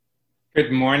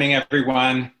Good morning,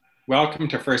 everyone. Welcome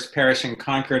to First Parish in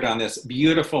Concord on this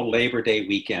beautiful Labor Day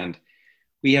weekend.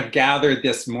 We have gathered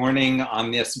this morning on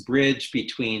this bridge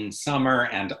between summer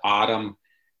and autumn,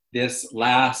 this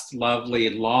last lovely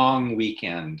long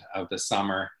weekend of the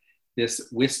summer, this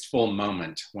wistful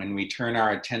moment when we turn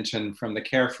our attention from the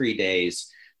carefree days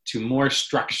to more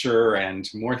structure and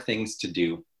more things to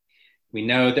do. We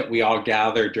know that we all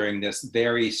gather during this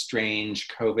very strange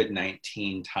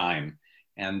COVID-19 time,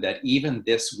 and that even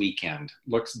this weekend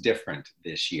looks different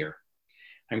this year.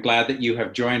 I'm glad that you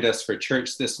have joined us for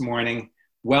church this morning.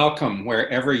 Welcome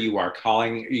wherever you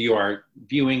are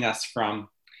viewing us from.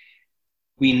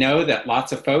 We know that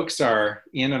lots of folks are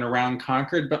in and around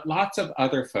Concord, but lots of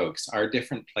other folks are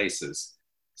different places.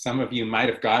 Some of you might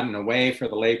have gotten away for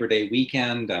the Labor Day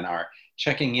weekend and are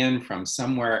checking in from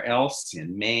somewhere else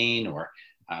in Maine or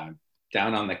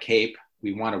down on the Cape.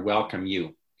 We want to welcome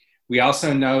you. We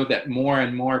also know that more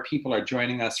and more people are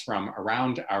joining us from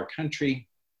around our country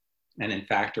and in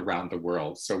fact around the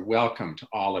world. So welcome to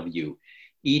all of you.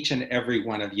 Each and every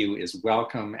one of you is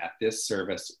welcome at this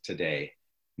service today.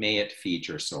 May it feed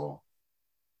your soul.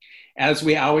 As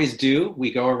we always do,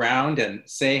 we go around and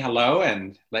say hello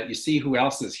and let you see who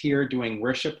else is here doing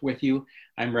worship with you.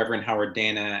 I'm Reverend Howard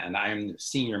Dana and I'm the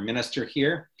senior minister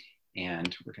here.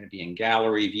 And we're going to be in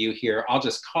gallery view here. I'll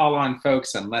just call on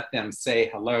folks and let them say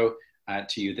hello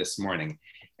to you this morning.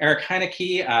 Eric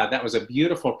Heineke, that was a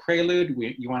beautiful prelude.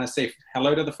 You want to say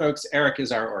hello to the folks? Eric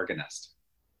is our organist.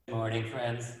 Good morning,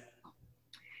 friends.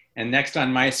 And next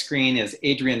on my screen is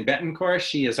Adrienne Betancourt.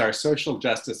 She is our social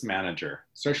justice manager,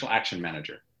 social action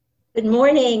manager. Good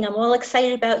morning. I'm all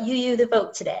excited about You, the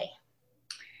Vote today.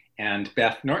 And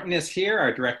Beth Norton is here,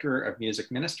 our director of music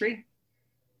ministry.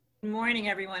 Good morning,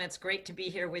 everyone. It's great to be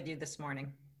here with you this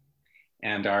morning.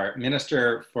 And our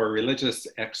Minister for Religious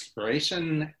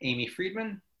Exploration, Amy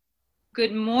Friedman.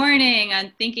 Good morning.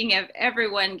 I'm thinking of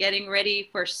everyone getting ready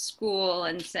for school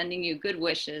and sending you good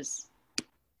wishes.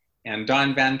 And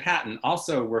Dawn Van Patten,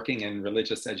 also working in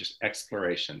religious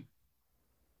exploration.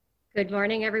 Good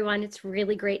morning, everyone. It's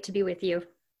really great to be with you.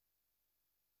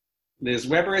 Liz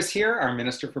Weber is here, our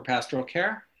Minister for Pastoral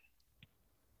Care.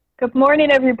 Good morning,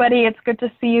 everybody. It's good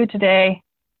to see you today.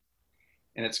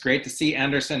 And it's great to see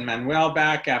Anderson Manuel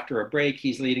back after a break.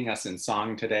 He's leading us in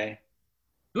song today.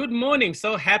 Good morning.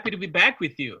 So happy to be back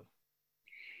with you.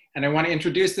 And I want to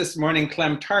introduce this morning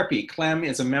Clem Tarpey. Clem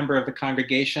is a member of the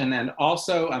congregation and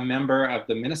also a member of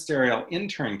the Ministerial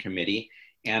Intern Committee.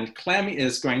 And Clem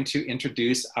is going to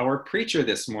introduce our preacher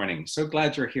this morning. So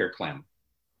glad you're here, Clem.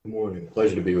 Good morning.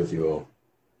 Pleasure to be with you all.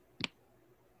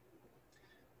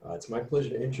 It's my pleasure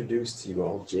to introduce to you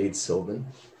all Jade Sylvan,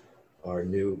 our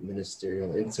new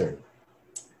ministerial intern.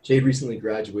 Jade recently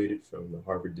graduated from the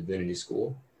Harvard Divinity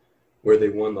School, where they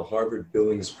won the Harvard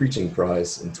Billings Preaching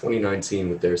Prize in 2019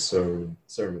 with their sermon,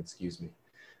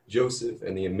 Joseph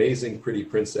and the Amazing Pretty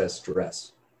Princess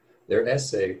Dress. Their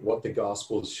essay, What the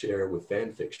Gospels Share with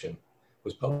Fan Fiction,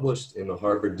 was published in the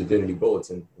Harvard Divinity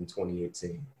Bulletin in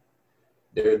 2018.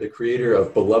 They're the creator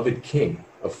of Beloved King,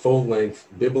 a full-length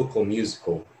biblical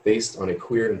musical based on a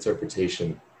queer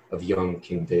interpretation of young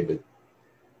King David.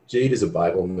 Jade is a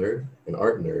Bible nerd, an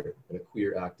art nerd, and a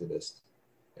queer activist.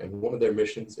 And one of their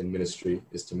missions in ministry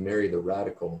is to marry the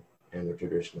radical and the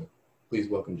traditional. Please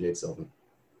welcome Jade Sylvan.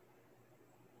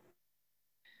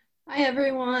 Hi,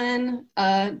 everyone.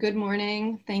 Good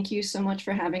morning. Thank you so much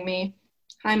for having me.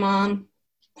 Hi, Mom.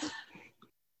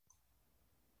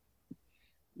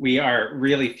 We are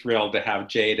really thrilled to have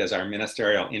Jade as our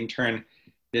ministerial intern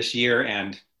this year.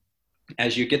 And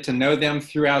as you get to know them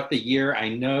throughout the year, I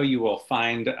know you will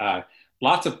find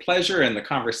lots of pleasure in the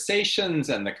conversations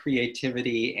and the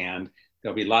creativity, and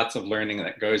there'll be lots of learning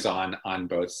that goes on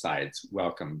both sides.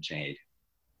 Welcome, Jade.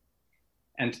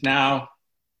 And now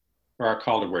for our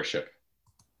call to worship.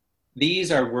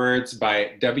 These are words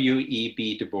by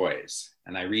W.E.B. Du Bois,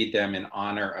 and I read them in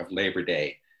honor of Labor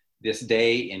Day, this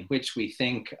day in which we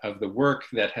think of the work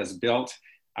that has built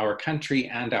our country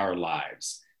and our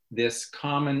lives, this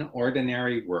common,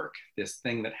 ordinary work, this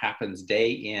thing that happens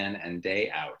day in and day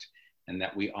out, and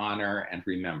that we honor and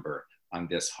remember on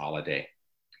this holiday.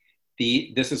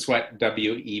 This is what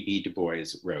W.E.B. Du Bois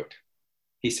wrote.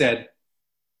 He said,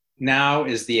 "Now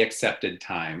is the accepted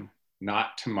time,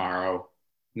 not tomorrow,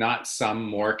 not some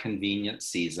more convenient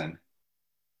season.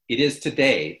 It is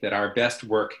today that our best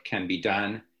work can be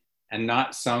done, and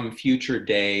not some future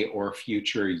day or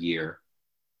future year.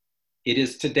 It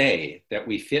is today that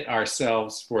we fit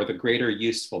ourselves for the greater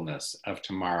usefulness of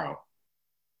tomorrow.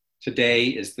 Today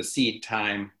is the seed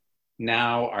time,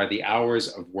 now are the hours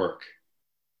of work,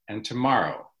 and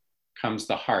tomorrow comes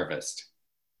the harvest,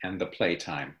 and the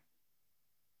playtime.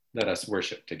 Let us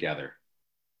worship together.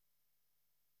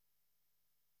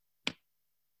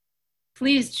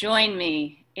 Please join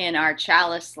me in our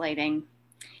chalice lighting.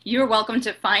 You're welcome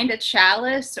to find a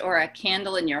chalice or a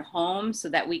candle in your home so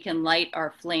that we can light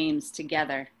our flames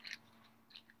together.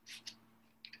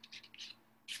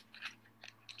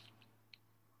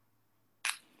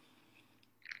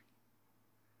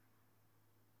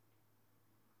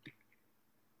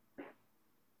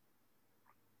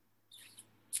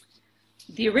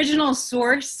 The original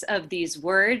source of these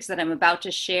words that I'm about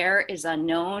to share is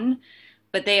unknown,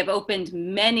 but they have opened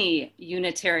many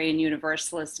Unitarian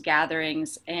Universalist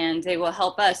gatherings, and they will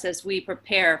help us as we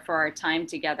prepare for our time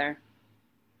together.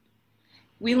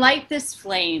 We light this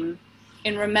flame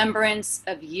in remembrance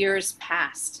of years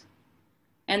past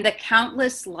and the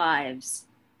countless lives,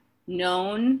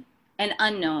 known and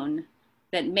unknown,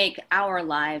 that make our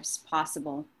lives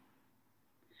possible.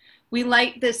 We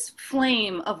light this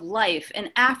flame of life, an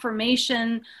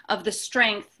affirmation of the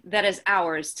strength that is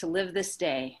ours to live this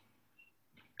day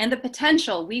and the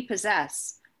potential we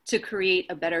possess to create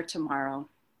a better tomorrow.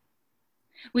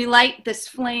 We light this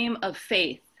flame of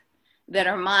faith that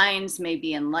our minds may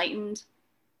be enlightened,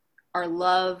 our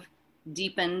love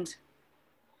deepened,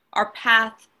 our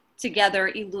path together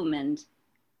illumined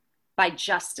by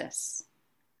justice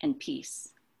and peace.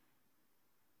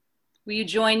 Will you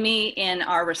join me in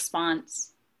our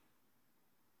response?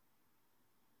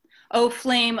 O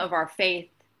flame of our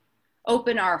faith,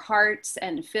 open our hearts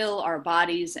and fill our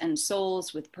bodies and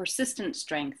souls with persistent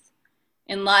strength.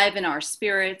 Enliven our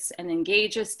spirits and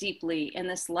engage us deeply in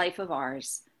this life of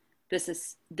ours. This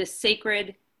is this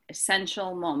sacred,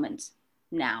 essential moment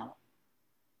now.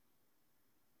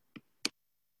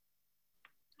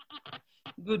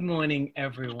 Good morning,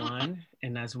 everyone.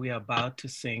 And as we are about to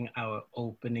sing our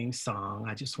opening song,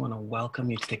 I just want to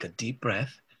welcome you to take a deep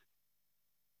breath.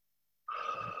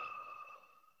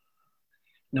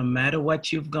 No matter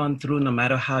what you've gone through, no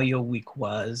matter how your week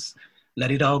was, let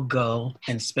it all go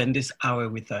and spend this hour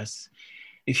with us.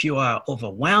 If you are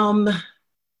overwhelmed,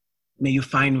 may you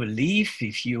find relief.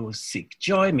 If you seek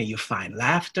joy, may you find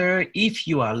laughter. If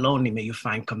you are lonely, may you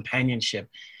find companionship.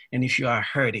 And if you are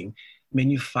hurting, may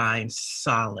you find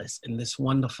solace in this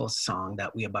wonderful song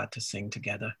that we're about to sing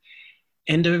together.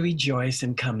 Enter, rejoice,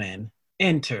 and come in.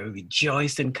 Enter,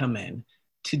 rejoice, and come in.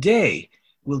 Today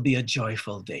will be a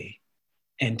joyful day.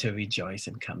 Enter, rejoice,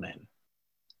 and come in.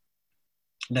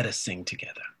 Let us sing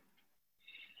together.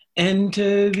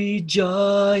 Enter,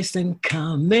 rejoice, and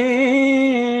come in.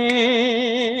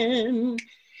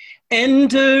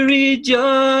 Enter,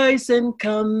 rejoice, and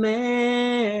come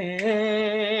in.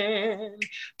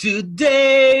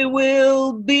 Today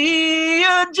will be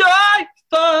a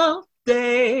joyful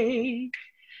day.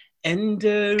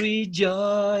 Enter,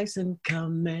 rejoice, and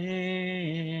come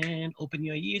in. Open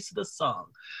your ears to the song.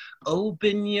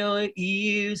 Open your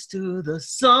ears to the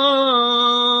song.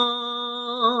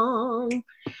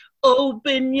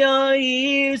 Open your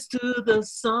ears to the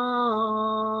song.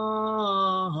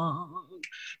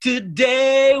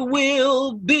 Today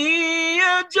will be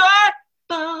a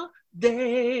joyful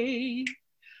day.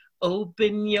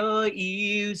 Open your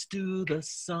ears to the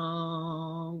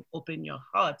song. Open your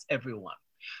hearts, everyone.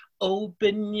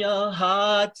 Open your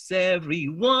hearts,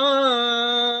 everyone.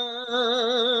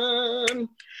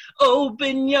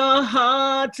 Open your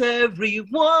hearts,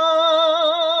 everyone.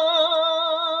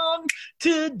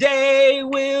 Today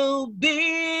will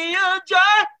be a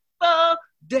joyful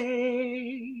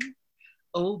day.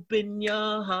 Open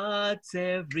your hearts,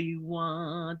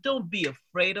 everyone. Don't be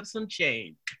afraid of some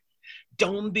change.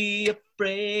 Don't be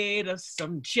afraid of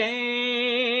some change.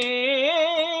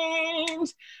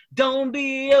 Don't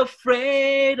be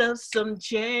afraid of some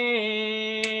change.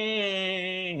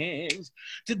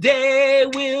 Today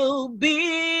will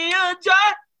be a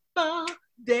joyful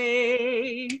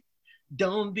day.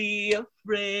 Don't be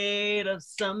afraid of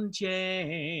some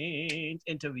change.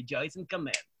 Enter, rejoice, and come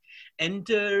in.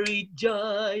 Enter,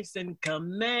 rejoice, and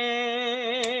come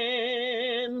in.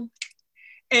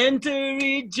 Enter,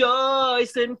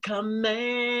 rejoice, and come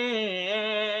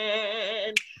in.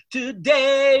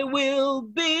 Today will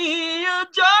be a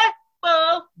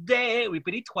joyful day.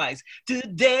 Repeat it twice.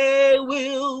 Today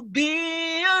will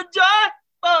be a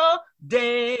joyful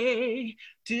day.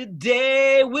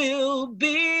 Today will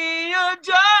be a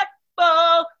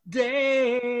joyful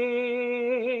day.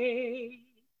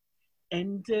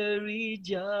 Enter,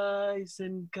 rejoice,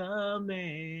 and come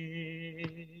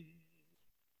in.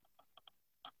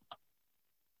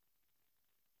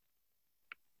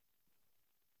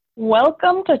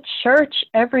 Welcome to church,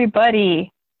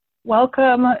 everybody.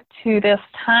 Welcome to this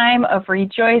time of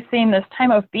rejoicing, this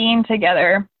time of being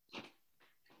together,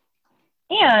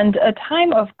 and a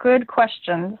time of good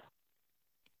questions.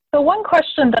 So one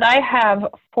question that I have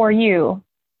for you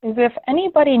is if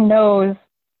anybody knows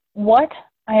what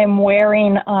I am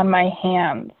wearing on my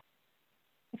hands.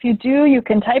 If you do, you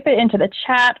can type it into the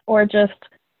chat or just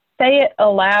say it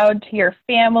aloud to your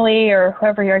family or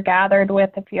whoever you're gathered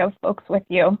with if you have folks with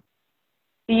you.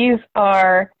 These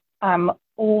are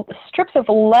strips of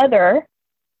leather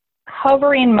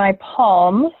covering my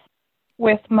palms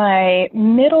with my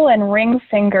middle and ring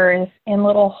fingers in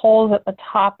little holes at the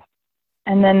top.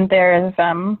 And then there's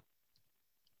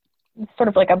sort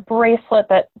of like a bracelet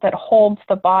that holds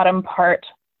the bottom part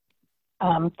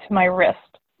to my wrist.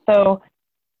 So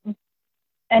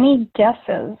any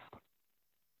guesses?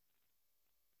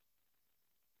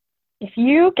 If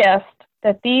you guessed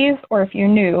that these, or if you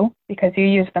knew, because you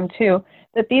use them too,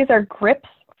 that these are grips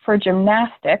for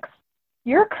gymnastics,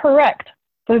 you're correct.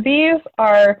 So these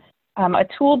are a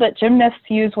tool that gymnasts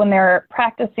use when they're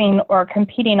practicing or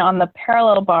competing on the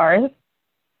parallel bars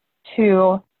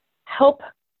to help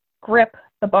grip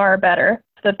the bar better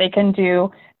so that they can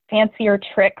do fancier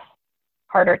tricks,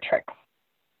 harder tricks.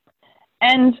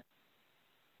 And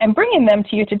I'm bringing them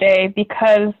to you today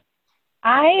because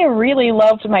I really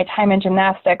loved my time in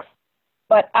gymnastics,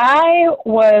 but I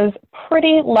was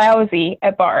pretty lousy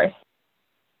at bars.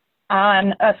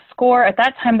 On a score, at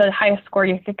that time, the highest score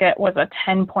you could get was a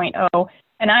 10.0,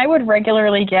 and I would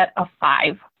regularly get a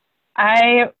 5.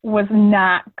 I was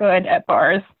not good at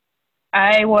bars.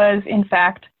 I was, in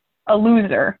fact, a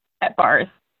loser at bars.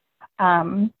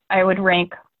 I would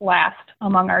rank last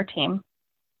among our team.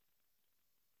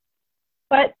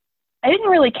 But I didn't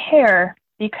really care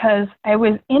because I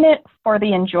was in it for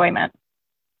the enjoyment.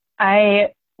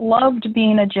 I loved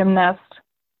being a gymnast.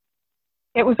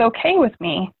 It was okay with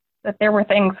me that there were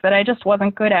things that I just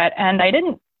wasn't good at, and I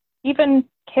didn't even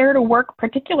care to work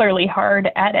particularly hard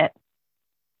at it.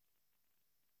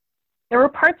 There were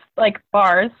parts like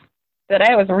bars that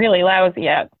I was really lousy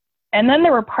at, and then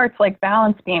there were parts like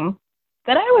balance beam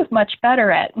that I was much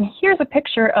better at. And here's a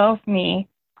picture of me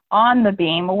on the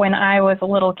beam when I was a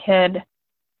little kid,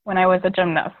 when I was a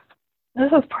gymnast.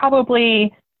 This is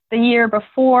probably the year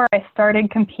before I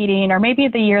started competing, or maybe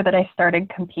the year that I started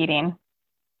competing.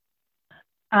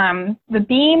 The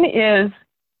beam is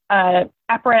an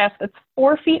apparatus that's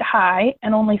 4 feet high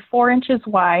and only 4 inches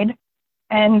wide,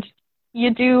 and you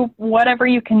do whatever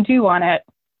you can do on it.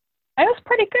 I was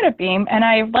pretty good at beam, and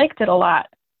I liked it a lot.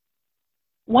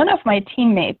 One of my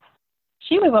teammates,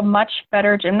 she was a much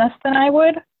better gymnast than I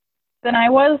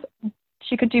was.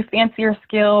 She could do fancier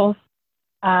skills.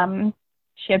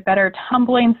 She had better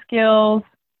tumbling skills.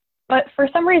 But for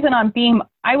some reason on beam,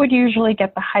 I would usually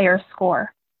get the higher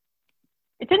score.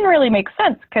 It didn't really make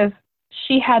sense because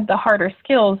she had the harder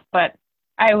skills, but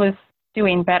I was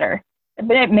doing better.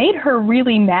 But it made her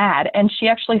really mad, and she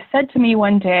actually said to me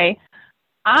one day,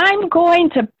 "I'm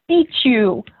going to beat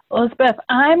you, Elizabeth.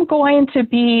 I'm going to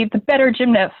be the better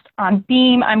gymnast on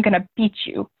beam. I'm going to beat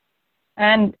you."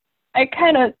 And I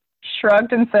kind of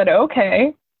shrugged and said,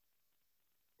 okay.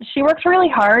 She worked really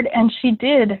hard, and she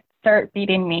did start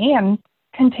beating me and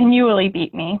continually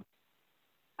beat me,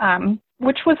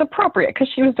 which was appropriate because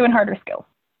she was doing harder skills.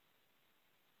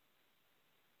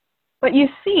 But you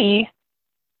see,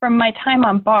 from my time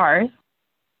on bars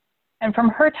and from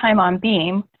her time on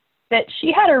beam, that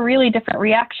she had a really different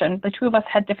reaction. The two of us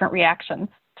had different reactions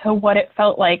to what it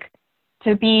felt like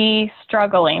to be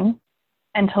struggling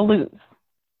and to lose.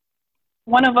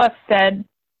 One of us said,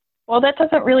 well, that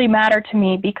doesn't really matter to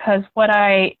me because what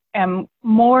I am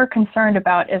more concerned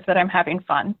about is that I'm having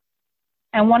fun.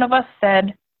 And one of us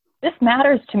said, this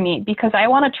matters to me because I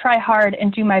want to try hard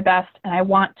and do my best and I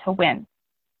want to win.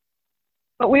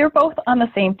 But we were both on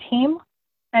the same team,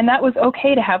 and that was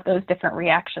okay to have those different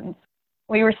reactions.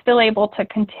 We were still able to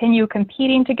continue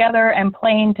competing together and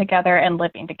playing together and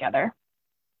living together.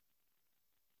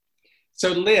 So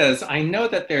Liz, I know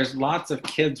that there's lots of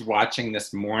kids watching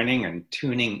this morning and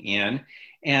tuning in,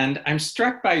 and I'm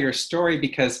struck by your story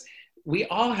because we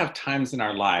all have times in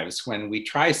our lives when we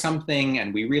try something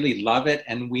and we really love it,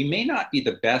 and we may not be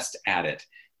the best at it,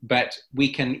 but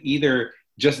we can either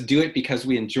just do it because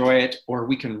we enjoy it, or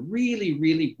we can really,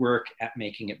 really work at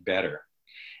making it better.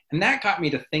 And that got me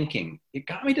to thinking. It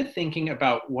got me to thinking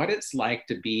about what it's like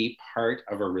to be part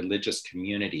of a religious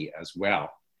community as well.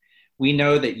 We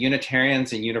know that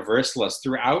Unitarians and Universalists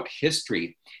throughout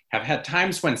history have had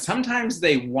times when sometimes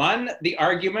they won the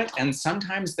argument and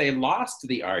sometimes they lost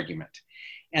the argument.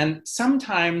 And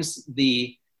sometimes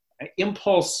the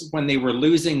impulse when they were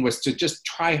losing was to just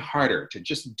try harder, to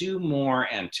just do more,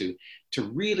 and to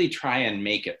really try and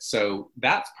make it. So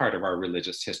that's part of our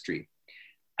religious history.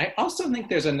 I also think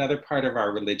there's another part of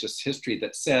our religious history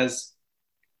that says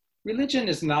religion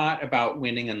is not about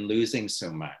winning and losing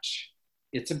so much.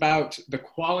 It's about the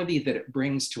quality that it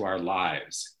brings to our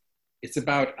lives. It's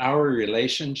about our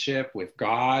relationship with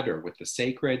God or with the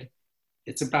sacred.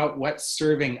 It's about what's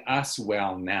serving us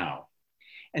well now.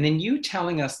 And in you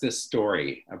telling us this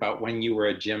story about when you were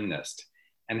a gymnast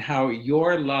and how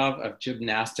your love of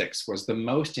gymnastics was the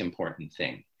most important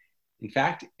thing. In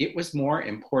fact, it was more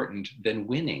important than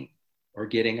winning or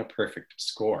getting a perfect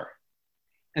score.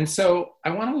 And so I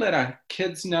want to let our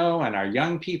kids know and our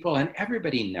young people and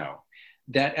everybody know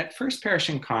that at First Parish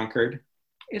in Concord,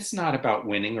 it's not about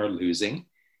winning or losing.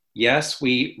 Yes,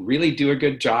 we really do a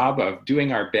good job of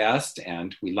doing our best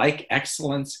and we like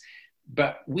excellence,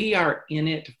 but we are in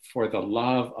it for the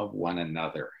love of one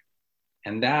another.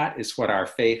 And that is what our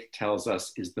faith tells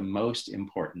us is the most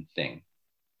important thing,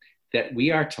 that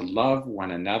we are to love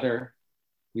one another.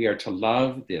 We are to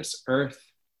love this earth.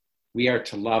 We are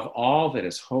to love all that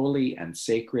is holy and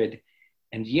sacred.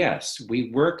 And yes,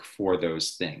 we work for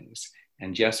those things.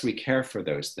 And yes, we care for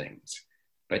those things.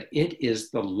 But it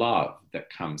is the love that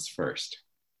comes first.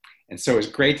 And so it's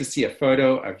great to see a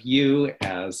photo of you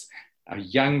as a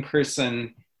young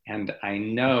person, and I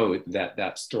know that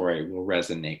that story will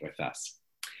resonate with us.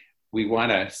 We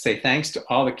want to say thanks to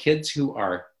all the kids who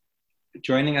are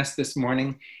joining us this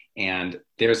morning, and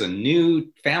there's a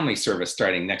new family service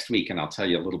starting next week, and I'll tell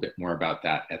you a little bit more about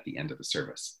that at the end of the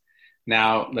service.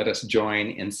 Now, let us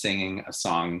join in singing a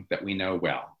song that we know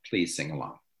well. Please sing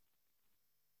along.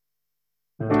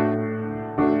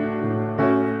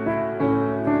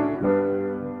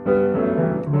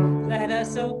 Let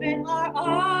us open our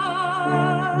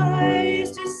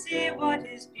eyes to see what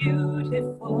is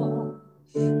beautiful.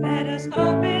 Let us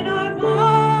open our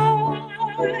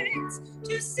minds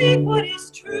to see what is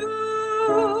true.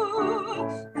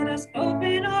 Let us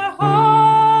open our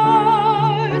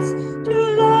hearts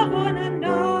to love one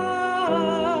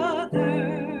another.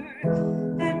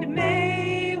 And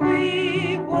may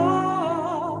we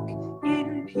walk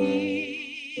in peace.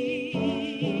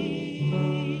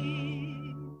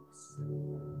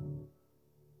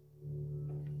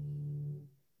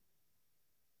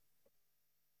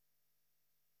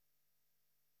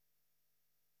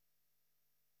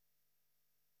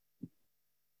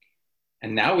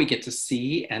 And now we get to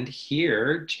see and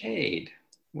hear Jade.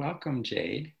 Welcome,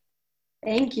 Jade.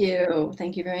 Thank you.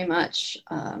 Thank you very much.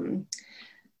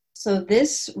 So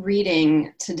this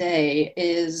reading today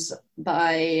is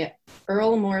by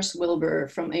Earl Morse Wilbur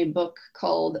from a book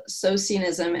called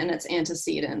Socianism and Its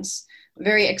Antecedents.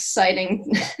 Very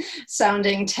exciting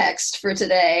sounding text for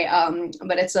today,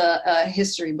 but it's a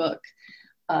history book.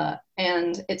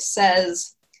 And it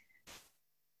says,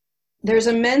 there is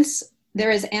an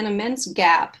immense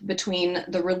gap between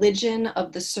the religion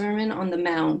of the Sermon on the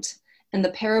Mount and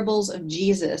the parables of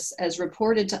Jesus as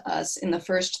reported to us in the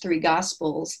first three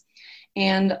Gospels,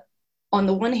 and on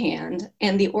the one hand,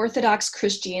 and the Orthodox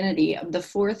Christianity of the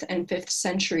 4th and 5th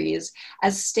centuries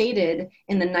as stated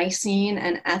in the Nicene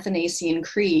and Athanasian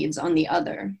creeds on the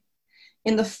other.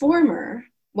 In the former,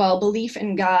 while belief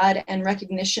in God and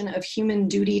recognition of human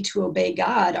duty to obey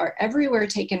God are everywhere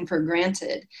taken for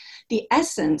granted, the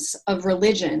essence of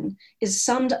religion is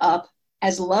summed up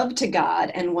as love to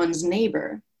God and one's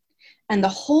neighbor, and the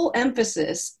whole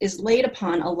emphasis is laid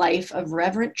upon a life of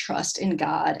reverent trust in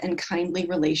God and kindly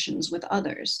relations with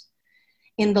others.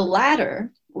 In the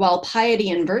latter, while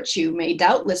piety and virtue may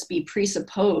doubtless be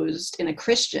presupposed in a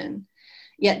Christian,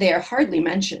 yet they are hardly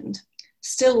mentioned.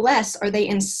 Still less are they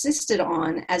insisted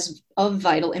on as of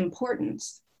vital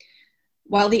importance.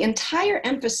 While the entire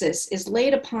emphasis is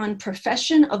laid upon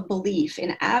profession of belief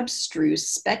in abstruse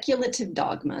speculative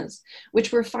dogmas,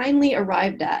 which were finally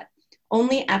arrived at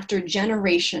only after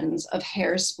generations of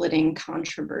hair-splitting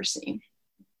controversy.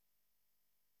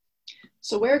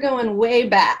 So we're going way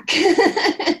back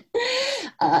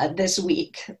this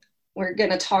week. We're going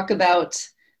to talk about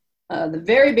the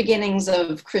very beginnings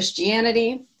of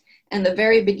Christianity and the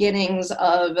very beginnings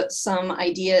of some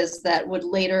ideas that would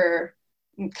later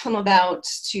come about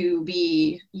to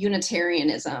be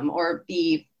Unitarianism or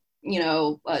be,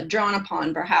 drawn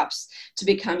upon perhaps to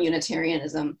become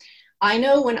Unitarianism. I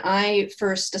know when I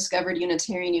first discovered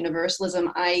Unitarian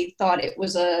Universalism, I thought it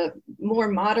was a more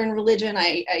modern religion.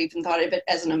 I even thought of it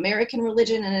as an American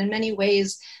religion, and in many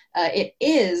ways it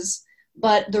is,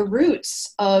 but the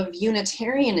roots of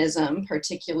Unitarianism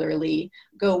particularly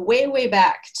go way, way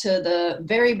back to the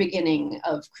very beginning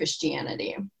of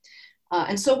Christianity.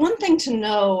 And so one thing to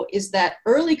know is that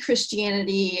early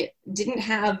Christianity didn't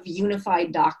have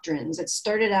unified doctrines. It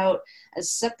started out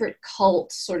as separate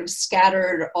cults sort of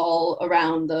scattered all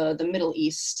around the Middle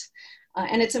East.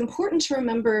 And it's important to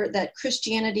remember that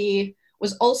Christianity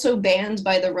was also banned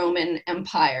by the Roman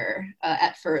Empire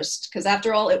at first, because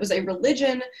after all, it was a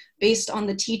religion based on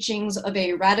the teachings of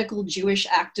a radical Jewish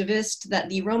activist that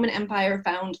the Roman Empire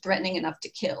found threatening enough to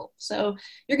kill. So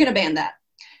you're going to ban that.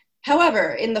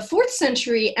 However, in the 4th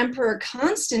century, Emperor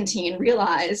Constantine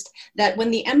realized that when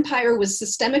the empire was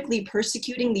systemically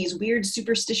persecuting these weird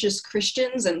superstitious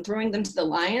Christians and throwing them to the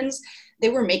lions, they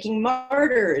were making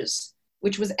martyrs,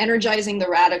 which was energizing the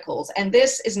radicals. And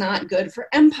this is not good for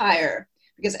empire,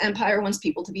 because empire wants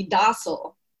people to be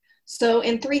docile. So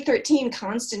in 313,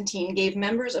 Constantine gave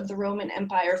members of the Roman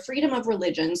Empire freedom of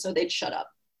religion so they'd shut up.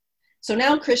 So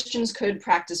now Christians could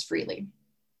practice freely.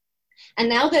 And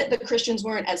now that the Christians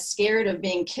weren't as scared of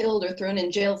being killed or thrown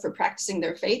in jail for practicing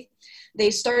their faith, they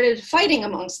started fighting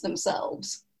amongst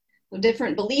themselves. The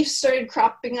different beliefs started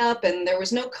cropping up, and there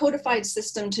was no codified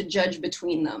system to judge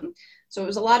between them. So it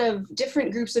was a lot of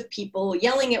different groups of people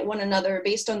yelling at one another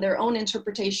based on their own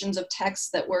interpretations of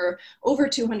texts that were over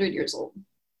 200 years old.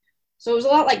 So it was a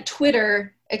lot like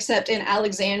Twitter, except in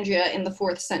Alexandria in the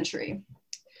 4th century.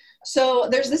 So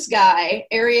there's this guy,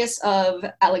 Arius of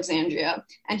Alexandria,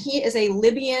 and he is a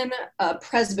Libyan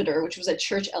presbyter, which was a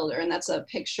church elder, and that's a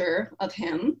picture of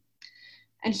him.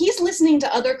 And he's listening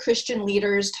to other Christian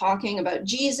leaders talking about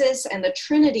Jesus and the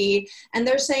Trinity, and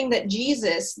they're saying that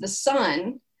Jesus, the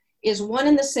Son, is one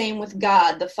and the same with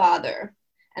God, the Father,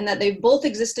 and that they've both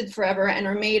existed forever and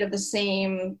are made of the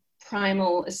same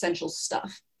primal essential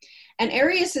stuff. And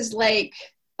Arius is like,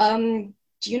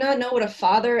 do you not know what a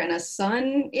father and a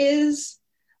son is?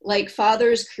 Like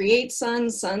fathers create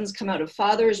sons, sons come out of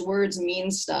fathers, words mean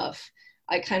stuff.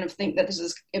 I kind of think that this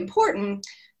is important.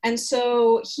 And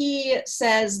so he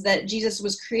says that Jesus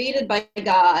was created by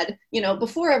God,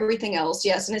 before everything else,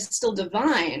 yes, and is still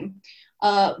divine,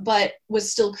 but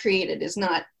was still created, is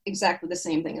not exactly the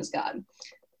same thing as God.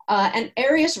 And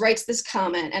Arius writes this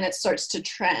comment and it starts to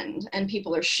trend, and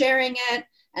people are sharing it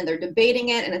and they're debating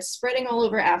it, and it's spreading all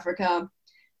over Africa.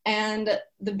 And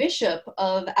the bishop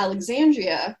of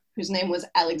Alexandria, whose name was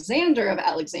Alexander of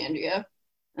Alexandria,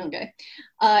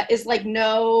 is like,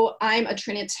 no, I'm a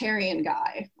Trinitarian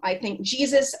guy. I think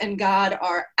Jesus and God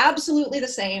are absolutely the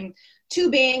same, two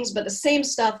beings, but the same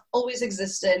stuff always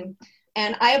existed.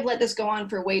 And I have let this go on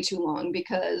for way too long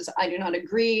because I do not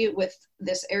agree with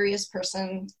this Arius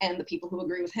person and the people who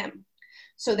agree with him.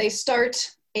 So they start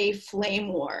a flame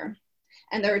war.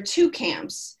 And there are two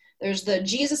camps. There's the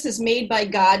Jesus is made by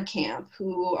God camp,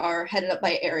 who are headed up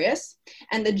by Arius,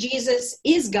 and the Jesus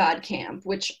is God camp,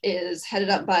 which is headed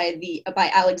up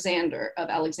by Alexander of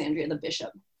Alexandria, the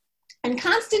bishop. And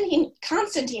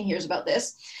Constantine hears about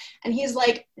this, and he's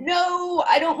like, no,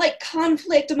 I don't like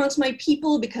conflict amongst my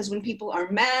people, because when people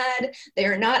are mad, they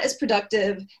are not as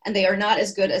productive, and they are not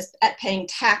as good at paying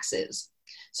taxes.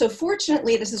 So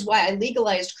fortunately, this is why I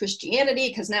legalized Christianity,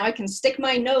 because now I can stick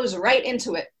my nose right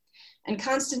into it. And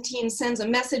Constantine sends a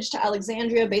message to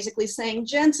Alexandria basically saying,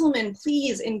 gentlemen,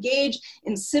 please engage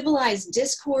in civilized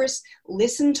discourse,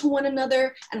 listen to one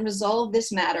another, and resolve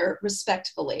this matter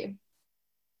respectfully.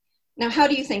 Now, how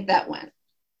do you think that went?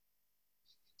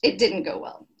 It didn't go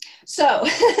well. So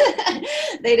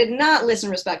they did not listen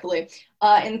respectfully.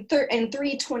 In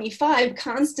 325,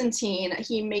 Constantine,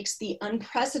 he makes the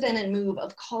unprecedented move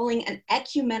of calling an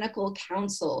ecumenical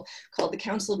council called the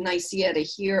Council of Nicaea to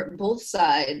hear both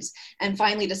sides and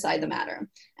finally decide the matter.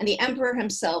 And the emperor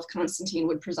himself, Constantine,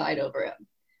 would preside over it.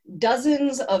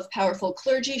 Dozens of powerful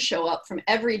clergy show up from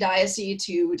every diocese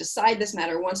to decide this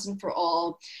matter once and for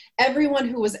all. Everyone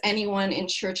who was anyone in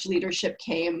church leadership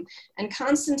came, and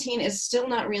Constantine is still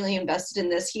not really invested in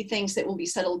this. He thinks it will be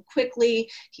settled quickly.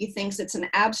 He thinks it's an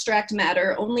abstract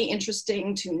matter, only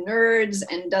interesting to nerds,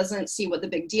 and doesn't see what the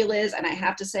big deal is. And I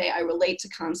have to say, I relate to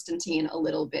Constantine a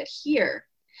little bit here.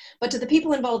 But to the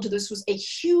people involved, this was a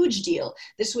huge deal.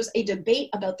 This was a debate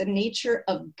about the nature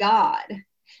of God.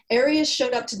 Arius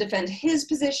showed up to defend his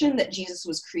position that Jesus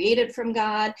was created from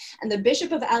God, and the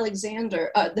Bishop of Alexandria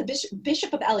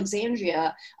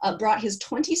brought his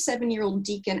 27-year-old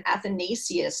deacon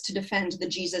Athanasius to defend the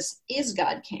Jesus is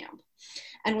God camp.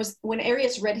 And when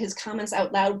Arius read his comments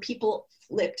out loud, people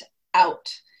flipped out.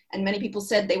 And many people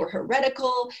said they were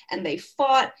heretical, and they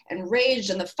fought and raged,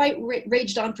 and the fight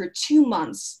raged on for 2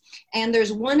 months. And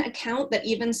there's one account that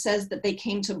even says that they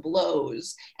came to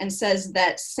blows, and says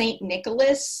that Saint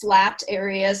Nicholas slapped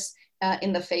Arius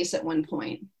in the face at one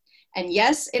point. And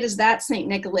yes, it is that St.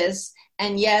 Nicholas.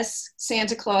 And yes,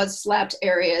 Santa Claus slapped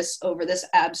Arius over this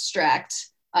abstract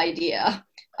idea,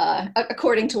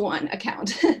 according to one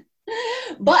account.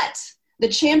 But the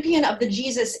champion of the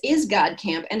Jesus is God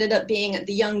camp ended up being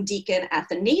the young deacon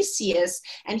Athanasius,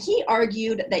 and he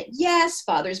argued that yes,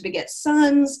 fathers beget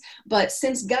sons, but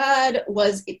since God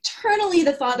was eternally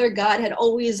the Father, God had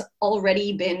always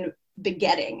already been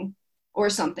begetting or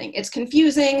something. It's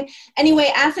confusing.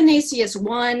 Anyway, Athanasius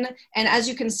won, and as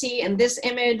you can see in this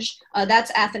image,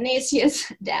 that's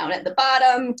Athanasius down at the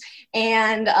bottom,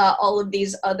 and all of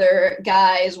these other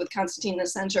guys with Constantine in the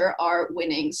center are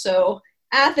winning. So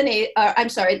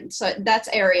so that's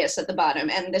Arius at the bottom,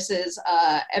 and this is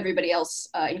everybody else,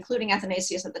 including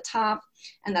Athanasius at the top,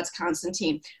 and that's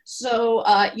Constantine. So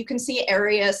you can see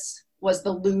Arius was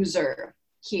the loser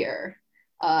here.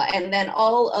 And then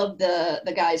all of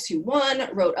the guys who won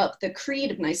wrote up the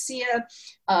Creed of Nicaea,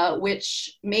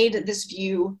 which made this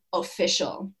view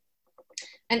official.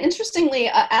 And interestingly,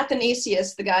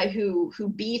 Athanasius, the guy who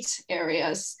beat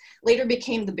Arius, later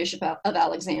became the Bishop of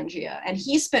Alexandria, and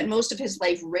he spent most of his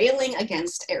life railing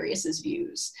against Arius's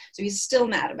views. So he's still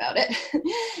mad about it.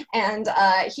 And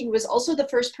he was also the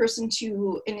first person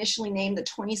to initially name the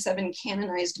 27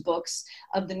 canonized books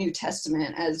of the New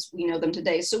Testament as we know them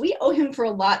today. So we owe him for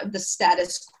a lot of the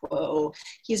status quo.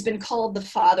 He's been called the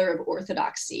father of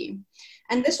orthodoxy.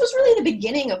 And this was really the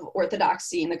beginning of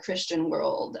orthodoxy in the Christian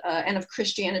world, and of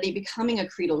Christianity becoming a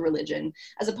creedal religion,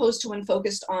 as opposed to when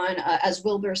focused on, as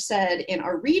Wilbur said in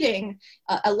our reading,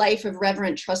 a life of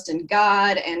reverent trust in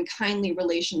God and kindly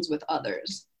relations with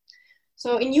others.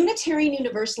 So in Unitarian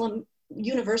Universalism,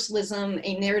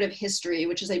 A Narrative History,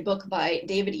 which is a book by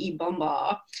David E.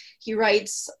 Bumbaugh, he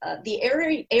writes, the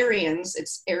Arians,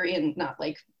 it's Arian, not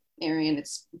like Arian,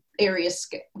 it's Arius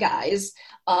guys,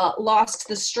 lost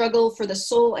the struggle for the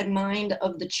soul and mind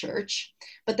of the church,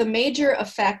 but the major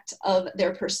effect of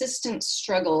their persistent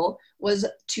struggle was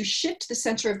to shift the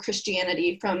center of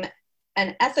Christianity from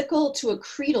an ethical to a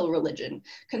creedal religion,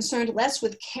 concerned less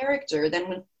with character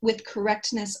than with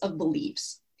correctness of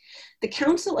beliefs. The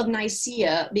Council of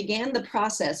Nicaea began the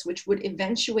process which would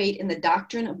eventuate in the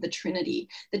doctrine of the Trinity,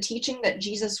 the teaching that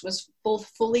Jesus was both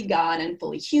fully God and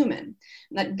fully human,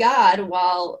 that God,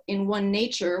 while in one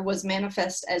nature, was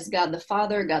manifest as God the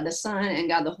Father, God the Son, and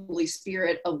God the Holy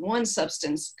Spirit of one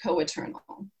substance, co-eternal.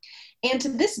 And to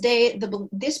this day,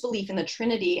 this belief in the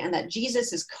Trinity and that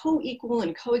Jesus is co-equal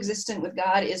and coexistent with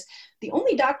God is the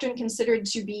only doctrine considered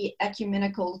to be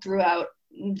ecumenical throughout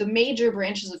the major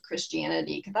branches of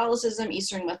Christianity: Catholicism,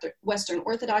 Eastern Western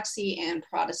Orthodoxy, and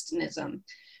Protestantism,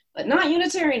 but not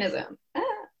Unitarianism,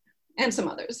 and some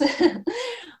others.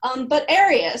 But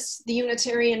Arius, the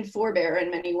Unitarian forebear in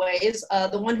many ways,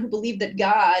 the one who believed that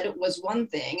God was one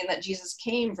thing and that Jesus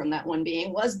came from that one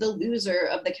being, was the loser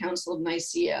of the Council of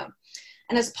Nicaea.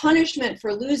 And as punishment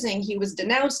for losing, he was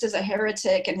denounced as a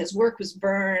heretic and his work was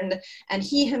burned, and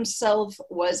he himself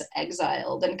was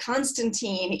exiled. And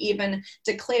Constantine even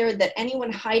declared that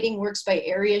anyone hiding works by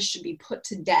Arius should be put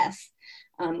to death.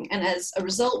 And as a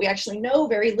result, we actually know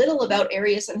very little about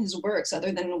Arius and his works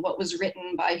other than what was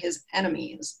written by his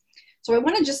enemies. So I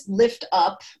want to just lift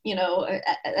up,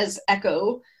 as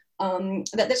echo,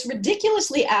 that this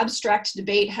ridiculously abstract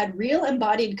debate had real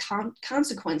embodied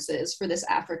consequences for this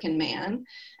African man,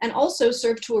 and also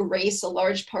served to erase a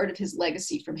large part of his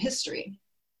legacy from history.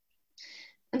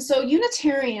 And so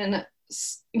Unitarianism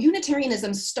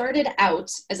started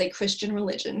out as a Christian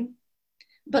religion,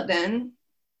 but then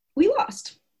we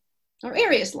lost, or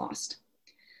Arius lost,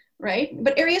 right?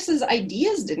 But Arius's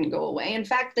ideas didn't go away. In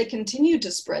fact, they continued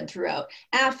to spread throughout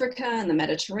Africa and the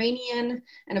Mediterranean,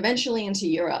 and eventually into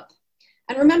Europe.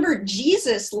 And remember,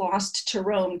 Jesus lost to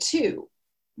Rome too,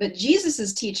 but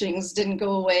Jesus's teachings didn't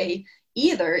go away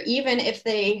either, even if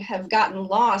they have gotten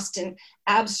lost in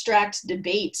abstract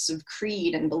debates of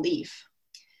creed and belief.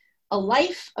 A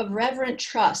life of reverent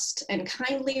trust and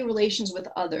kindly relations with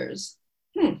others.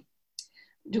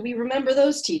 Do we remember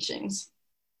those teachings?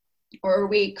 Or are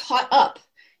we caught up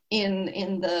in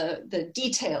the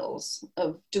details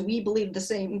of, do we believe the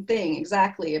same thing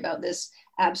exactly about this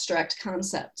abstract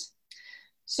concept?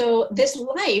 So this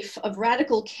life of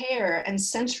radical care and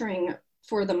centering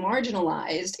for the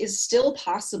marginalized is still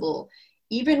possible,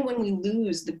 even when we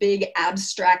lose the big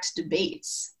abstract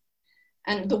debates.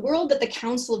 And the world that the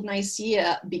Council of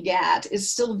Nicaea begat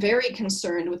is still very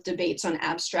concerned with debates on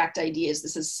abstract ideas.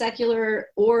 This is secular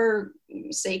or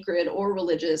sacred or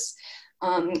religious.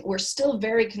 We're still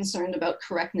very concerned about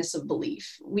correctness of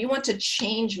belief. We want to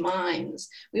change minds.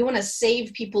 We want to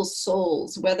save people's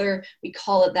souls, whether we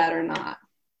call it that or not.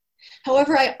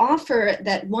 However, I offer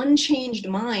that one changed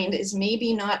mind is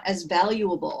maybe not as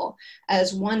valuable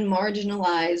as one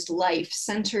marginalized life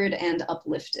centered and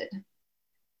uplifted.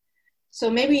 So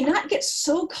may we not get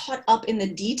so caught up in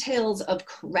the details of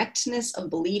correctness of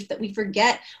belief that we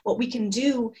forget what we can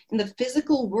do in the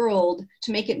physical world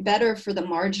to make it better for the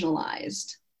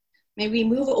marginalized. May we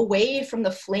move away from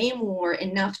the flame war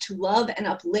enough to love and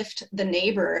uplift the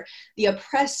neighbor, the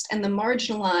oppressed and the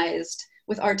marginalized,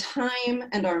 with our time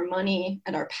and our money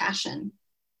and our passion.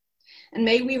 And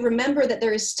may we remember that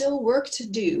there is still work to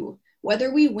do,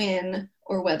 whether we win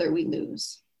or whether we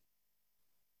lose.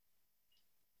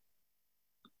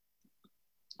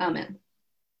 Amen.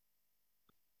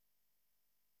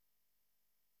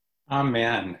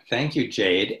 Amen. Thank you,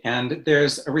 Jade. And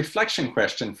there's a reflection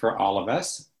question for all of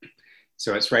us.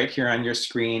 So it's right here on your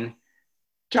screen.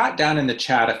 Jot down in the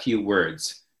chat a few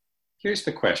words. Here's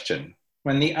the question.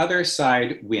 When the other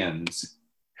side wins,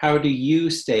 how do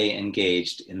you stay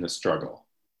engaged in the struggle?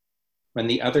 When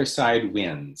the other side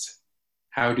wins,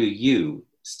 how do you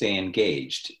stay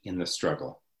engaged in the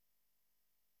struggle?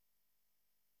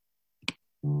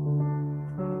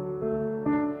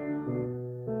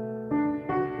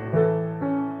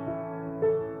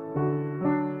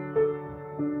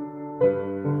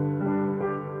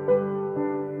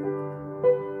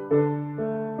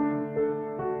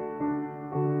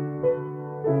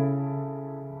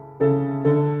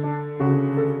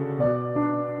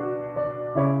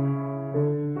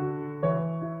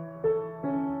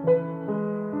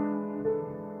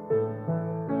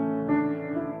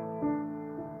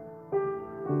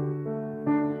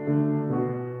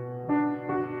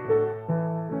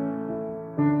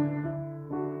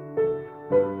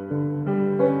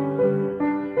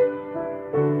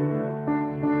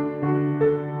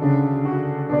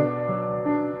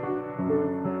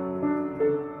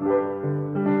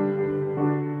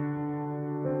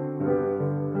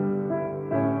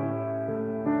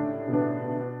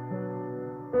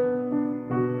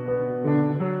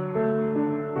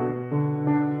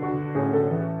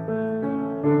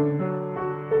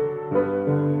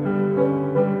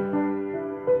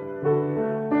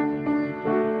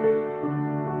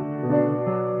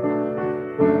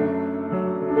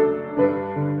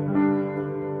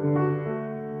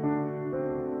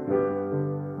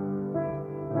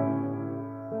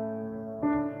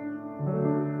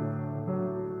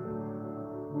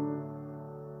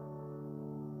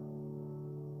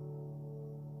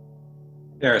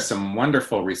 There are some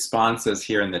wonderful responses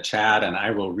here in the chat, and I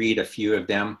will read a few of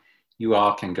them. You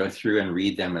all can go through and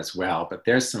read them as well, but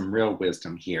there's some real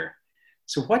wisdom here.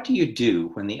 So what do you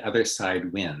do when the other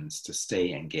side wins to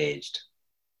stay engaged?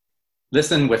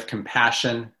 Listen with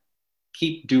compassion.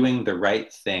 Keep doing the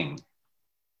right thing.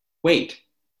 Wait,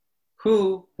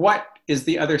 what is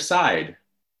the other side?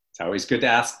 It's always good to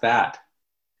ask that.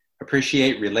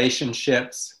 Appreciate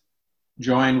relationships.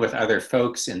 Join with other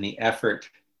folks in the effort.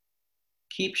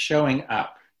 Keep showing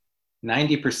up.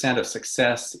 90% of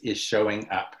success is showing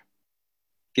up.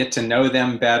 Get to know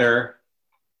them better.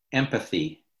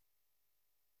 Empathy.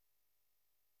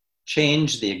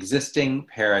 Change the existing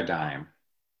paradigm.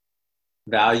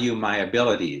 Value my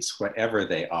abilities, whatever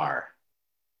they are.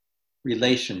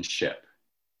 Relationship.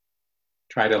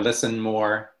 Try to listen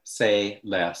more, say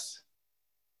less.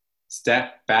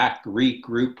 Step back,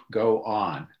 regroup, go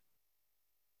on.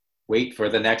 Wait for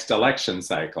the next election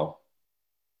cycle.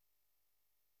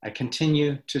 I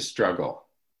continue to struggle.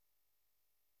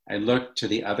 I look to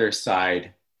the other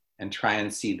side and try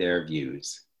and see their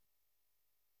views.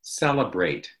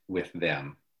 Celebrate with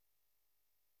them.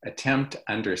 Attempt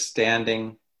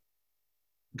understanding.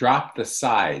 Drop the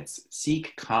sides,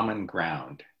 seek common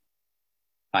ground.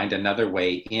 Find another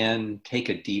way in, take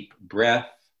a deep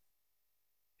breath.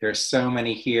 There's so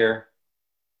many here.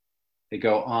 They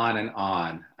go on and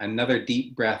on. Another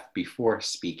deep breath before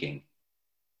speaking.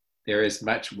 There is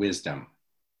much wisdom,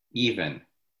 even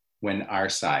when our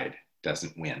side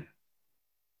doesn't win.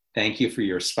 Thank you for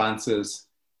your responses.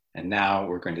 And now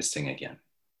we're going to sing again.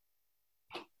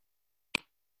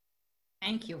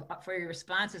 Thank you for your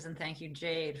responses, and thank you,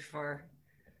 Jade, for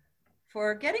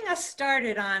getting us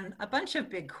started on a bunch of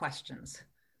big questions.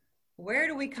 Where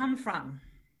do we come from?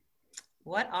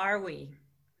 What are we?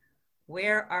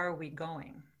 Where are we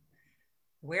going?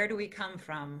 Where do we come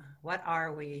from? What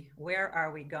are we? Where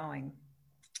are we going?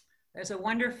 There's a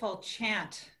wonderful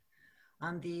chant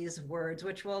on these words,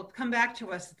 which will come back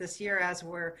to us this year as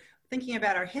we're thinking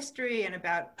about our history and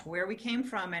about where we came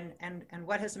from and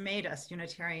what has made us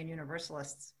Unitarian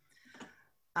Universalists.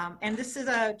 And this is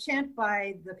a chant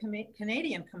by the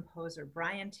Canadian composer,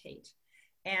 Brian Tate.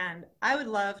 And I would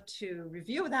love to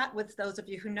review that with those of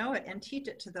you who know it and teach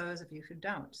it to those of you who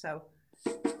don't. So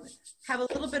have a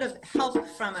little bit of help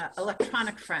from an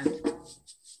electronic friend.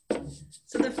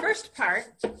 So the first part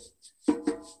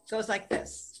goes like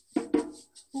this.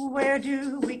 Where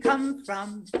do we come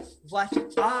from?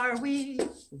 What are we?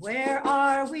 Where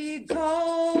are we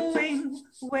going?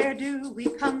 Where do we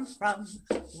come from?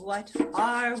 What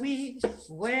are we?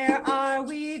 Where are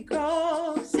we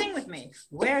going? Sing with me.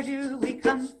 Where do we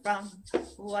come from?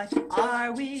 What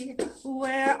are we?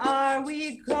 Where are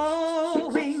we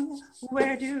going?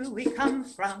 Where do we come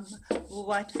from?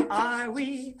 What are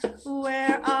we?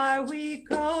 Where are we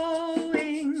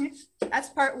going? That's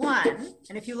part one.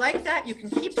 And if you like that, you can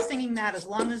keep singing that as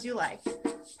long as you like.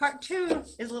 Part two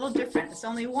is a little different. It's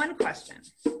only one question.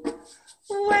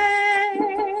 Where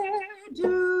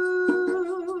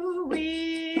do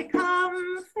we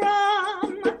come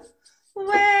from?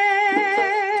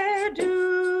 Where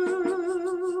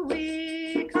do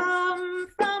we come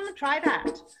from? Try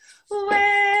that.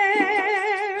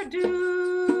 Where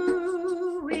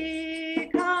do we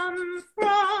come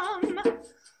from?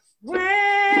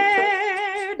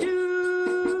 Where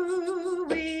do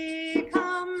we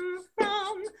come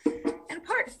from? And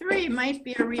part three might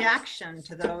be a reaction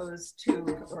to those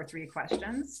 2 or 3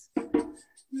 questions.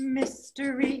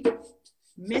 Mystery,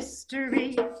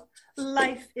 mystery,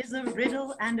 life is a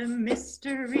riddle and a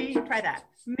mystery. Try that.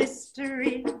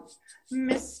 Mystery,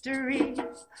 mystery,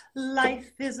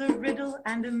 life is a riddle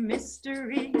and a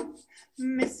mystery.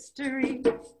 Mystery,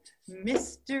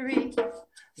 mystery,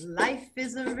 life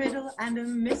is a riddle and a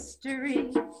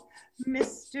mystery.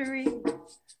 Mystery,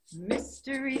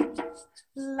 mystery,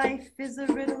 life is a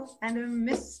riddle and a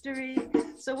mystery.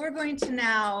 So we're going to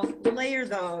now layer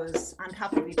those on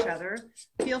top of each other.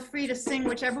 Feel free to sing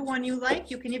whichever one you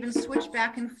like. You can even switch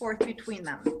back and forth between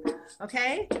them.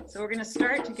 Okay, so we're going to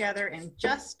start together in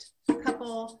just a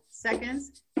couple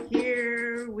seconds.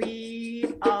 Here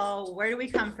we all, where do we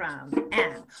come from?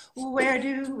 And where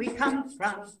do we come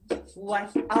from?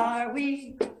 What are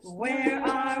we? Where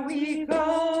are we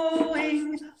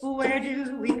going? Where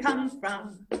do we come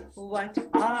from? What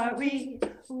are we?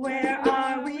 Where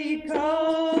are we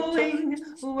going?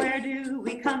 Where do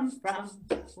we come from?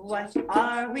 What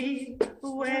are we?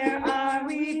 Where are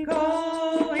we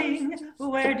going?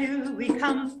 Where do we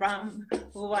come from?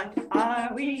 What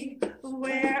are we?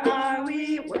 Where are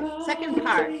we? Second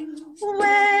part.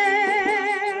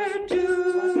 Where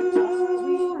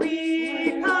do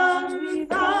we come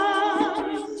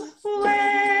from?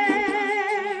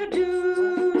 Where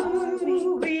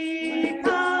do we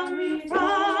come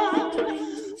from?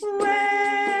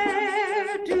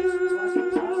 Where do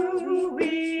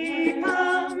we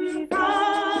come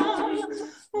from?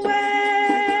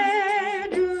 Where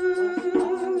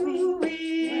do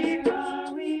we?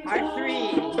 Part three.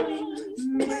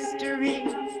 Mystery,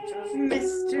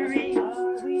 mystery,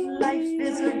 life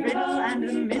is a riddle and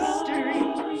a mystery.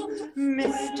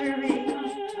 Mystery,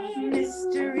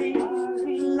 mystery,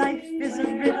 life is a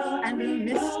riddle and a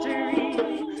mystery.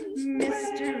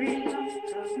 Mystery,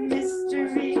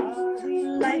 mystery,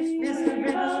 life is a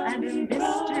riddle and a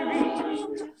mystery.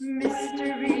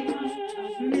 Mystery,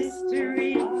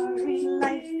 mystery,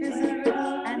 life is a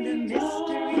riddle and a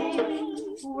mystery.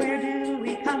 Where do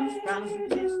we come from?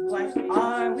 What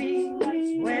are we?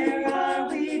 Where are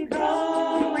we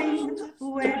going?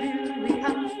 Where do we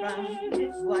come from?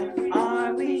 What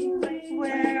are we?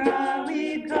 Where are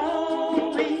we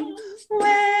going?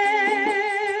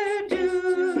 Where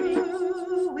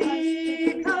do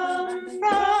we come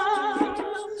from?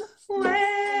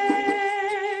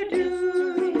 Where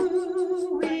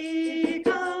do we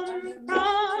come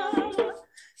from?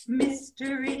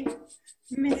 Mystery,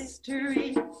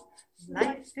 mystery,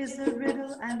 life is a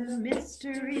riddle and a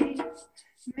mystery.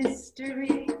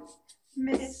 Mystery,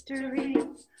 mystery,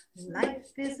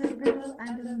 life is a riddle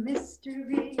and a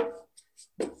mystery.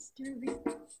 Mystery,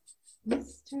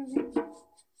 mystery,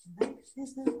 life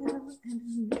is a riddle and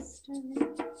a mystery.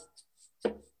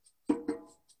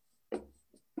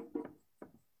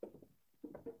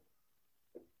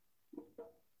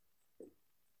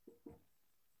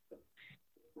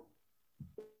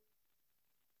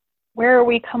 Where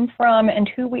we come from and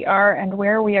who we are and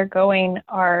where we are going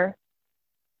are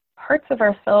parts of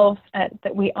ourselves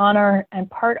that we honor and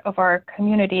part of our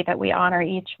community that we honor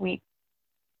each week.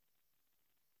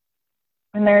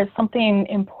 When there's something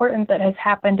important that has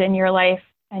happened in your life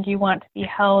and you want to be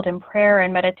held in prayer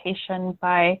and meditation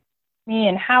by me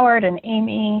and Howard and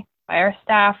Amy, by our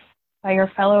staff, by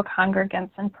your fellow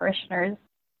congregants and parishioners,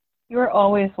 you are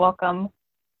always welcome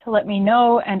to let me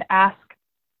know and ask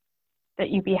that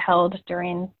you be held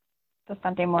during the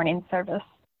Sunday morning service.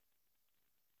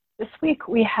 This week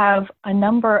we have a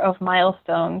number of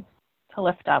milestones to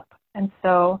lift up, and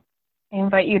so I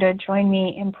invite you to join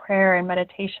me in prayer and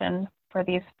meditation for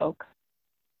these folks.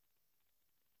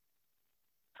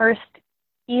 First,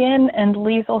 Ian and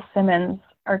Liesl Simmons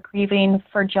are grieving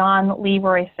for John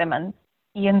Leroy Simmons,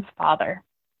 Ian's father.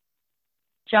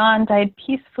 John died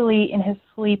peacefully in his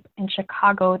sleep in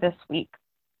Chicago this week,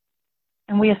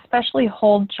 and we especially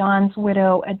hold John's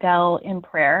widow, Adele, in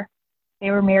prayer.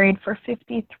 They were married for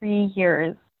 53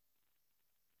 years,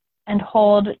 and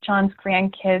hold John's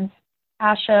grandkids,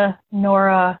 Asha,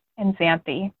 Nora, and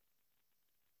Xanthi.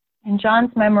 In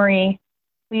John's memory,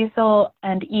 Liesl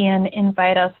and Ian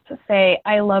invite us to say,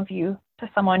 "I love you," to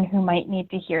someone who might need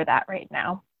to hear that right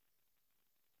now.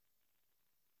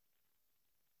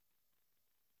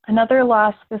 Another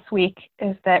loss this week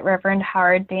is that Reverend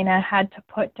Howard Dana had to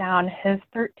put down his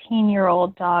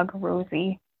 13-year-old dog,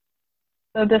 Rosie.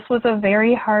 Though this was a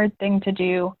very hard thing to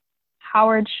do,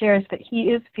 Howard shares that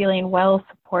he is feeling well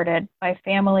supported by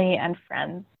family and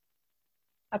friends.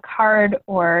 A card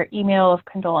or email of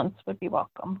condolence would be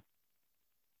welcome.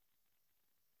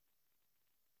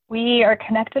 We are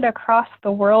connected across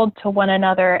the world to one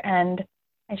another, and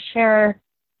I share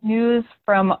news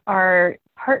from our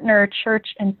partner church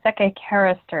in Seke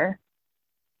Karister.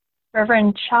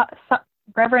 Reverend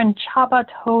Chaba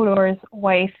Todor's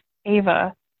wife,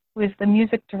 Ava, who is the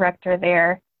music director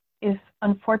there, is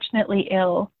unfortunately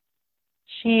ill.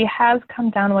 She has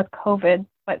come down with COVID,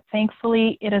 but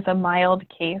thankfully it is a mild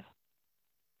case.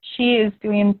 She is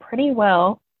doing pretty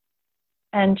well,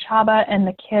 and Chaba and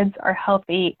the kids are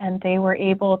healthy, and they were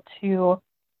able to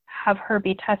have her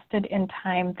be tested in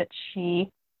time that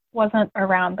she wasn't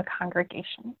around the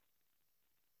congregation.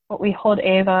 But we hold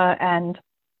Ava and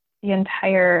the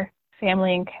entire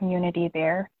family and community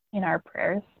there in our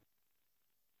prayers.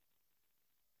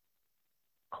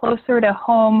 Closer to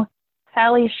home,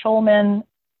 Sally Schulman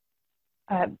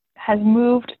has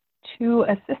moved to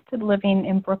assisted living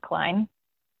in Brookline.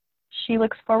 She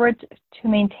looks forward to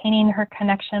maintaining her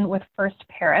connection with First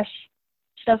Parish.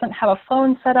 She doesn't have a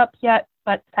phone set up yet,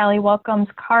 but Sally welcomes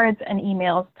cards and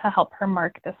emails to help her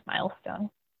mark this milestone.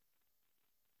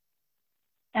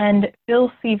 And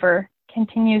Bill Seaver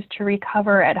continues to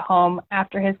recover at home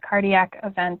after his cardiac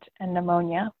event and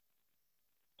pneumonia.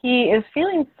 He is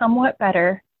feeling somewhat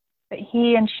better, but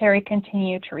he and Sherry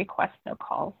continue to request no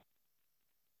calls.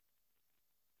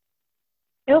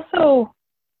 I also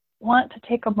want to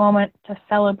take a moment to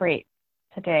celebrate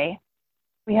today.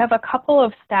 We have a couple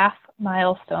of staff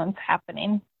milestones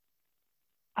happening,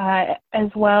 as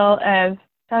well as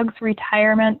Doug's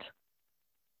retirement.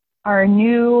 Our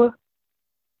new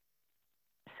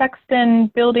sexton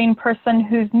building person,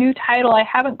 whose new title I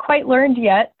haven't quite learned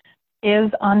yet,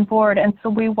 is on board, and so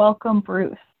we welcome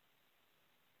Bruce.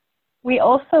 We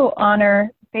also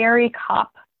honor Barry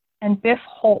Kopp and Biff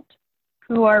Holt,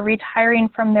 who are retiring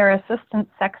from their assistant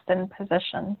sexton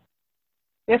positions.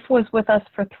 Biff was with us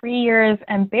for 3 years,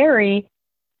 and Barry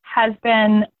has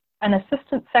been an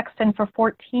assistant sexton for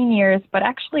 14 years, but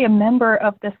actually a member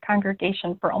of this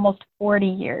congregation for almost 40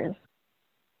 years.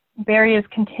 Barry is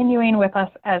continuing with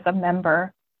us as a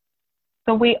member.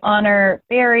 So we honor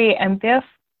Barry and Biff.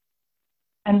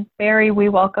 And Barry, we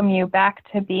welcome you back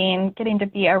to getting to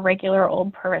be a regular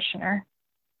old parishioner.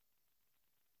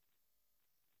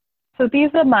 So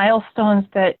these are milestones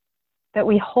that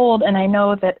we hold, and I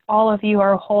know that all of you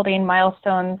are holding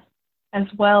milestones as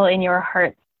well in your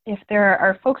hearts. If there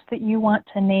are folks that you want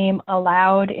to name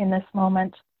aloud in this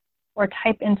moment or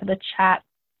type into the chat,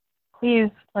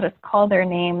 please let us call their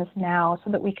names now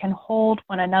so that we can hold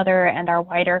one another and our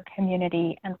wider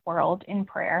community and world in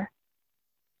prayer.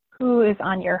 Who is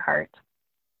on your heart?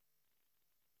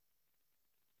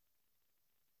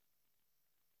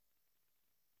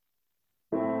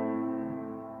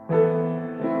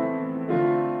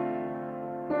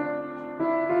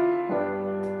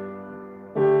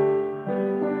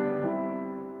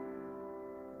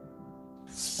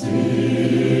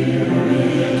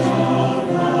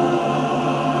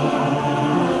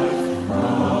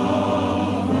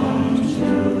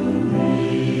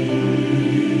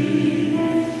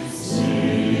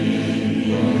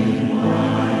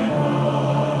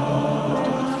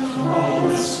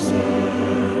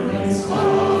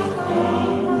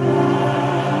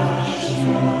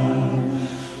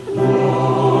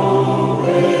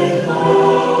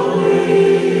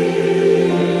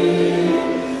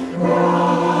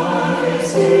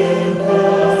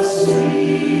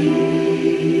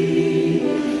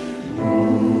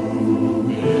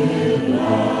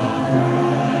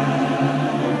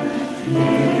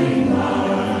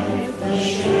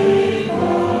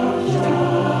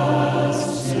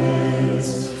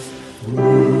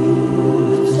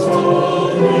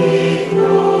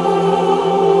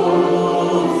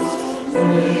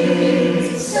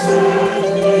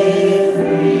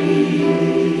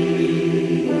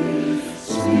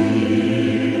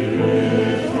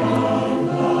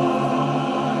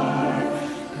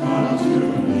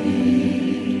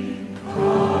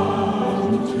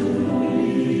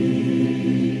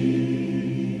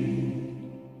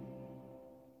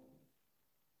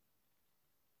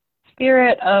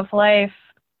 Spirit of life,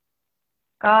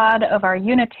 God of our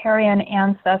Unitarian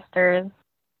ancestors,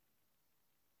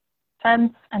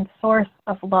 sense and source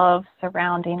of love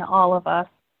surrounding all of us,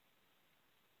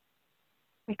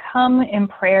 we come in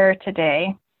prayer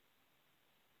today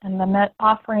and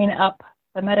offering up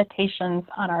the meditations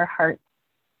on our hearts.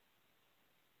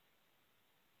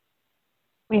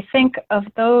 We think of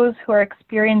those who are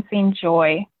experiencing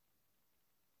joy,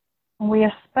 and we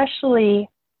especially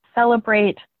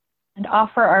celebrate and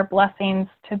offer our blessings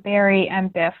to Barry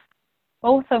and Biff,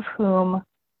 both of whom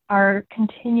are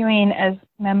continuing as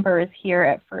members here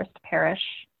at First Parish.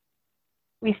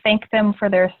 We thank them for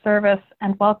their service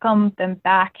and welcome them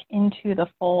back into the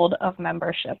fold of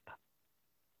membership.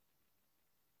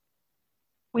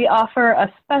 We offer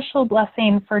a special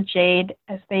blessing for Jade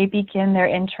as they begin their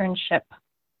internship.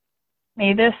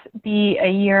 May this be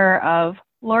a year of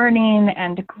learning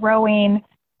and growing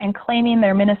and claiming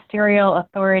their ministerial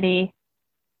authority,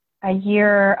 a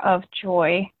year of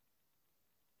joy.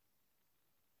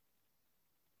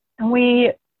 And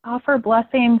we offer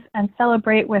blessings and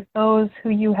celebrate with those who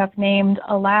you have named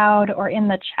aloud or in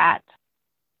the chat.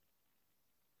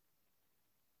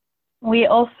 We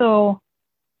also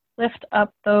lift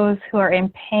up those who are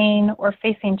in pain or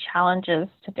facing challenges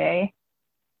today,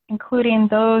 including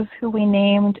those who we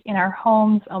named in our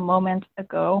homes a moment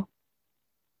ago.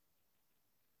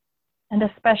 And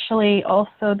especially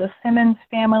also the Simmons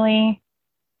family,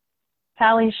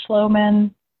 Sally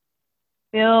Schloman,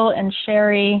 Bill and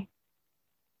Sherry,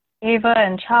 Ava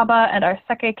and Chaba, and our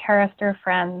Second Charister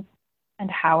friends, and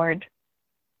Howard.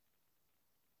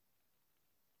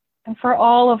 And for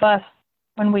all of us,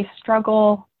 when we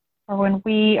struggle or when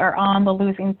we are on the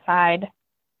losing side,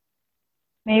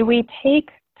 may we take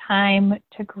time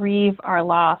to grieve our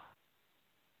loss.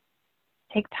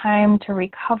 Take time to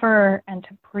recover and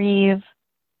to breathe,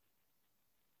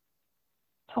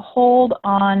 to hold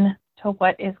on to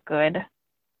what is good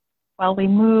while we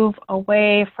move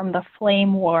away from the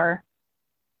flame war,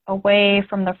 away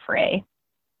from the fray.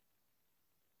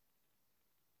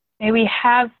 May we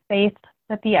have faith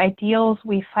that the ideals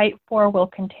we fight for will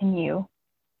continue,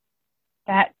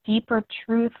 that deeper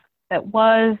truth that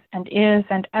was and is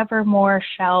and evermore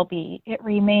shall be. It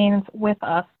remains with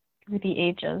us through the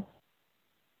ages.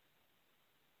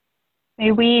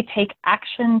 May we take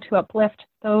action to uplift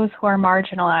those who are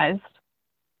marginalized.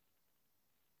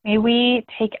 May we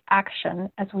take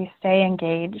action as we stay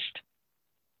engaged,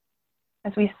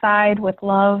 as we side with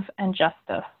love and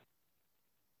justice.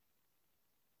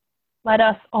 Let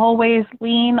us always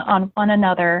lean on one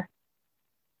another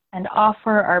and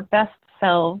offer our best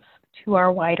selves to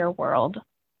our wider world.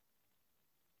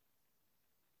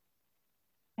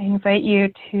 I invite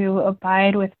you to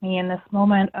abide with me in this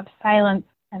moment of silence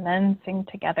and then sing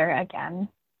together again.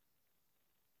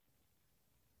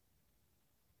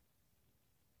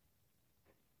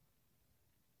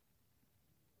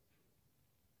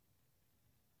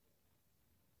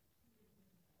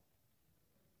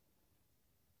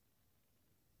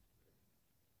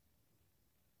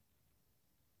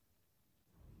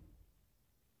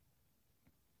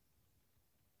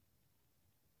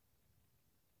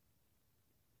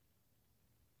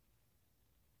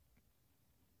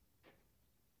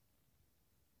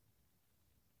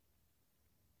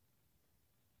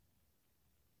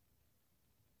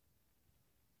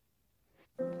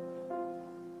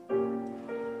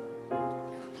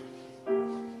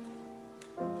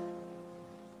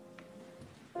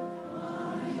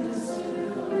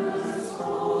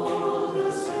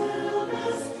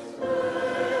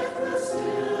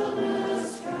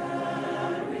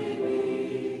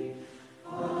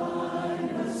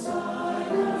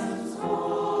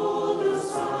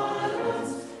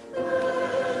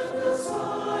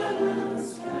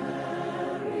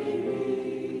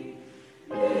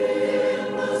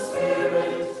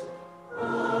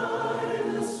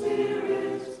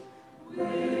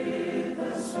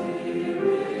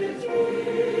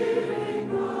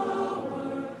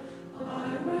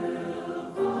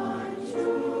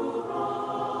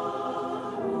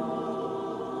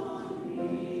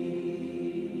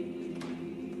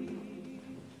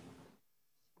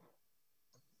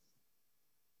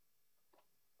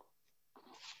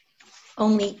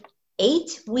 Only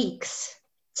 8 weeks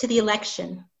to the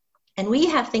election, and we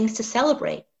have things to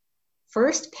celebrate.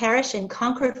 First Parish and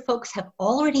Concord folks have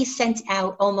already sent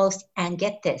out almost, and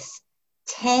get this,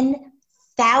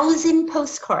 10,000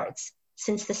 postcards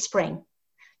since the spring,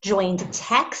 joined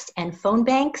text and phone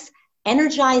banks,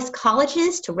 energized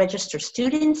colleges to register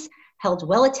students, held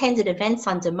well-attended events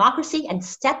on democracy, and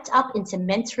stepped up into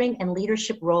mentoring and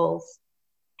leadership roles.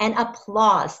 And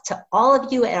applause to all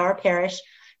of you at our parish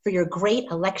for your great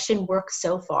election work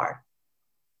so far.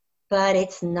 But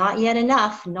it's not yet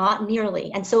enough, not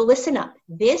nearly. And so listen up,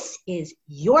 this is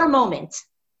your moment.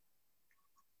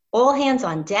 All hands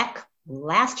on deck,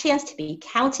 last chance to be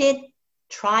counted,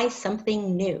 try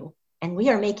something new. And we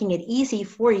are making it easy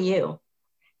for you.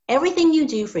 Everything you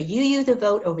do for UU the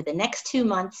Vote over the next 2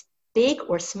 months, big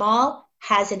or small,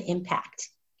 has an impact.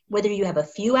 Whether you have a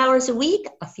few hours a week,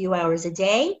 a few hours a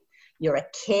day, you're a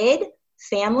kid,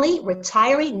 family,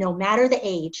 retiree, no matter the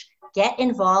age, get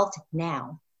involved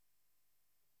now.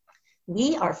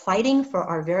 We are fighting for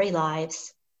our very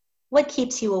lives. What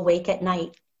keeps you awake at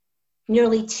night?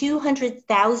 Nearly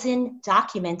 200,000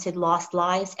 documented lost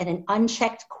lives and an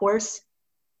unchecked course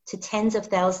to tens of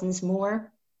thousands more.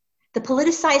 The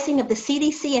politicizing of the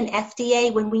CDC and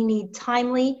FDA when we need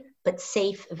timely but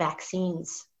safe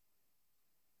vaccines.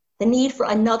 The need for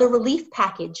another relief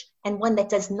package and one that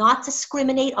does not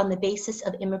discriminate on the basis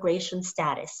of immigration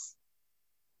status.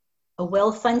 A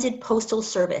well-funded postal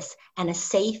service and a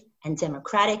safe and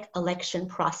democratic election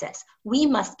process. We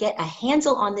must get a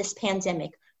handle on this pandemic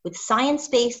with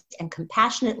science-based and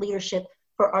compassionate leadership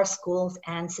for our schools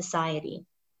and society.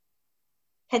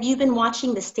 Have you been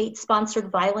watching the state-sponsored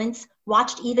violence?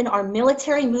 Watched even our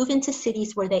military move into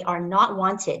cities where they are not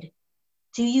wanted?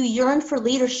 Do you yearn for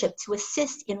leadership to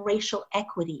assist in racial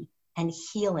equity and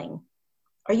healing?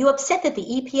 Are you upset that the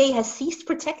EPA has ceased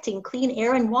protecting clean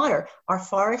air and water, our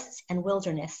forests and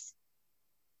wilderness?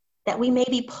 That we may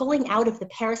be pulling out of the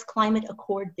Paris Climate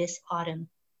Accord this autumn?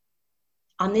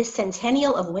 On this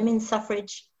centennial of women's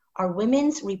suffrage, are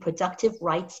women's reproductive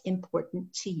rights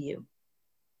important to you?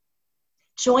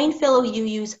 Join fellow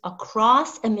UUs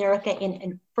across America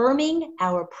in affirming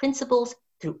our principles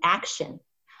through action.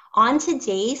 On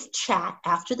today's chat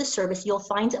after the service, you'll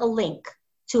find a link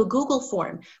to a Google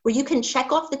form where you can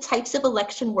check off the types of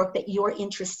election work that you're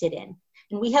interested in.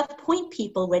 And we have point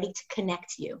people ready to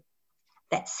connect you.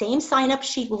 That same sign-up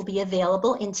sheet will be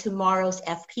available in tomorrow's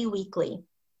FP Weekly.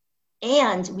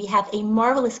 And we have a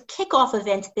marvelous kickoff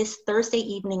event this Thursday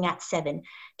evening at 7.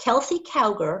 Kelsey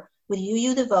Cowger with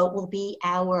UU the Vote will be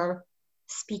our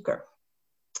speaker.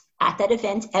 At that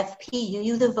event, FP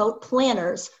UU the Vote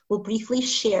planners will briefly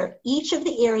share each of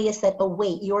the areas that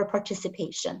await your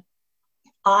participation.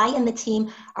 I and the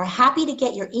team are happy to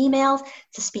get your emails,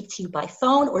 to speak to you by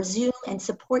phone or Zoom, and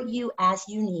support you as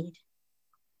you need.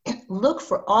 Look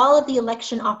for all of the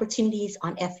election opportunities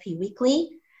on FP Weekly,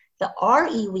 the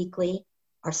RE Weekly,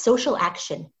 our social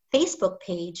action Facebook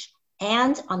page,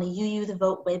 and on the UU the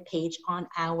Vote webpage on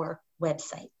our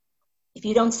website. If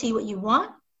you don't see what you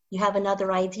want, you have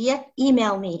another idea,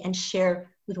 email me and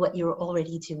share with what you're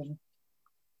already doing.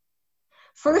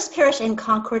 First Parish in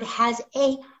Concord has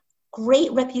a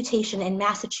great reputation in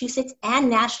Massachusetts and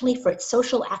nationally for its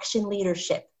social action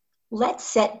leadership. Let's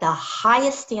set the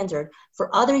highest standard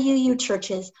for other UU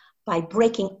churches by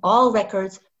breaking all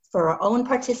records for our own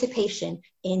participation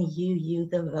in UU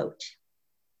the Vote.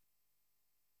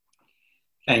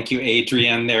 Thank you,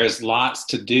 Adrienne. There's lots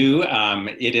to do.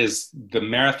 It is the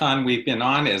marathon we've been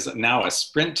on is now a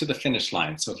sprint to the finish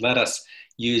line. So let us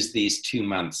use these 2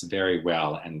 months very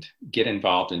well and get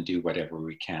involved and do whatever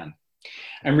we can.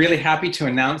 I'm really happy to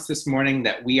announce this morning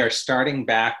that we are starting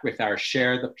back with our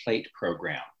Share the Plate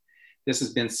program. This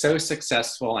has been so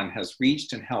successful and has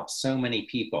reached and helped so many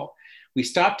people. We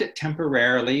stopped it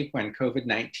temporarily when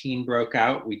COVID-19 broke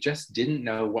out. We just didn't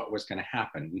know what was going to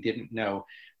happen. We didn't know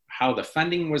how the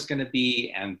funding was going to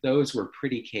be, and those were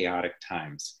pretty chaotic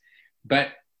times.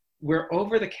 But we're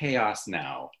over the chaos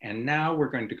now, and now we're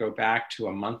going to go back to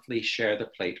a monthly Share the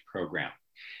Plate program.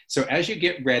 So as you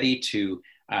get ready to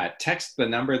text the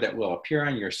number that will appear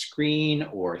on your screen,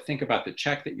 or think about the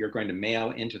check that you're going to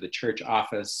mail into the church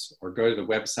office, or go to the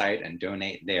website and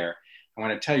donate there, I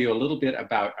want to tell you a little bit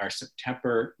about our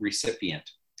September recipient.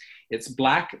 It's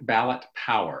Black Ballot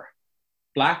Power.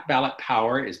 Black Ballot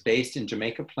Power is based in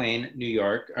Jamaica Plain,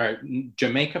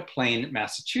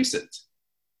 Massachusetts,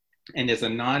 and is a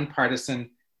nonpartisan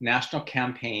national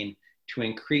campaign to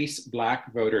increase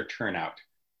Black voter turnout,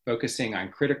 focusing on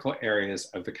critical areas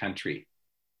of the country.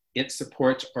 It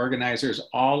supports organizers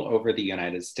all over the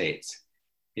United States.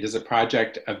 It is a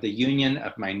project of the Union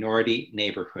of Minority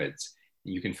Neighborhoods.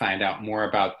 You can find out more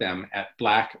about them at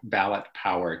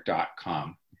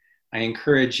blackballotpower.com. I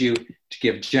encourage you to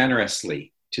give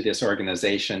generously to this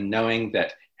organization, knowing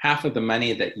that half of the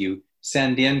money that you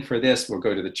send in for this will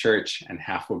go to the church and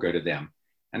half will go to them.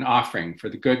 an offering for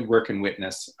the good work and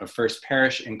witness of First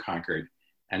Parish in Concord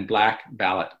and Black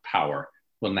Ballot Power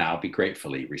will now be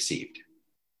gratefully received.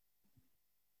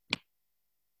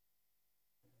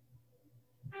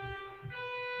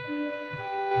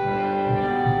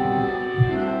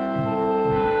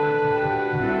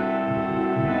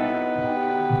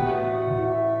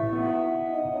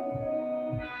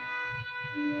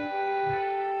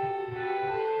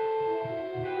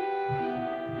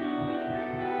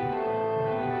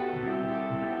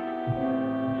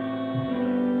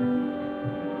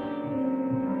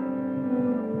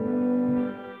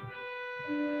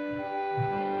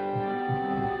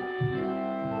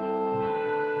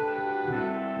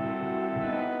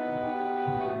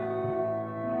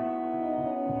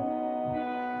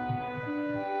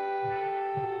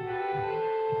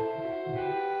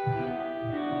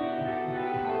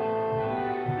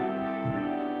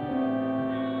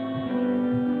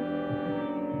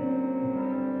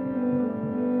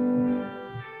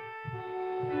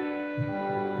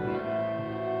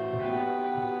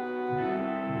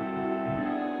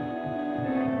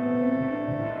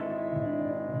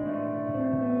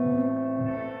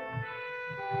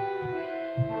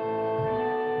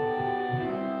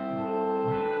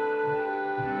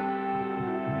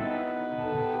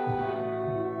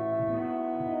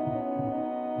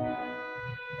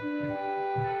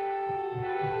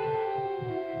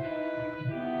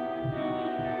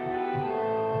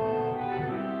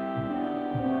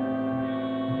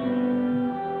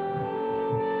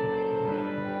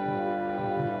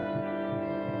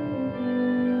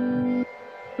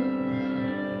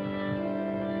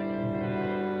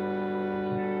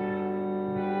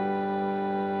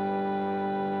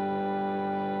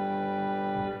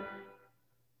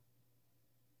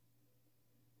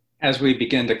 As we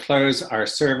begin to close our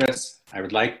service, I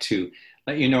would like to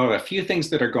let you know of a few things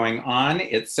that are going on.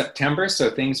 It's September, so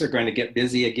things are going to get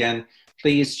busy again.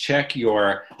 Please check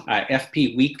your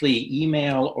FP Weekly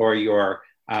email or your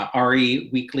RE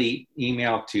Weekly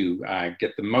email to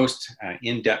get the most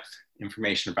in-depth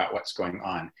information about what's going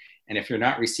on. And if you're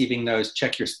not receiving those,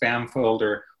 check your spam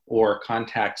folder or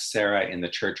contact Sarah in the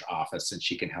church office and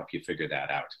she can help you figure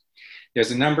that out.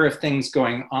 There's a number of things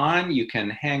going on. You can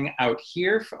hang out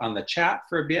here on the chat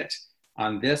for a bit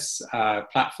on this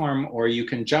platform, or you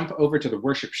can jump over to the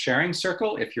worship sharing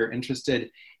circle if you're interested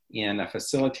in a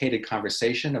facilitated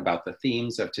conversation about the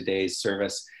themes of today's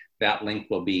service. That link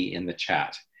will be in the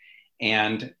chat.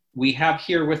 And we have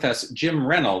here with us Jim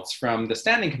Reynolds from the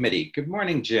Standing Committee. Good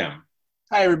morning, Jim.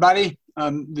 Hi, everybody.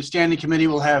 The Standing Committee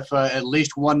will have at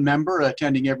least one member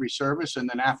attending every service, and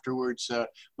then afterwards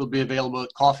we'll be available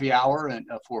at coffee hour and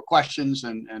for questions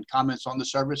and comments on the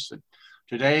service. And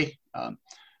today,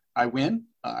 I win.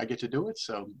 I get to do it,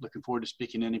 so looking forward to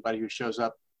speaking to anybody who shows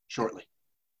up shortly.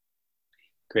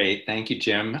 Great. Thank you,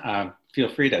 Jim. Feel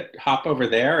free to hop over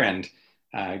there and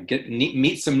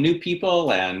meet some new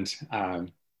people and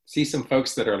see some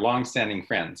folks that are longstanding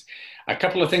friends. A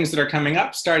couple of things that are coming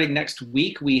up. Starting next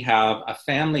week, we have a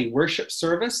family worship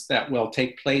service that will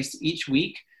take place each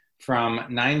week from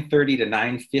 9:30 to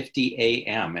 9:50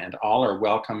 a.m. and all are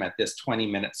welcome at this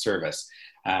 20-minute service.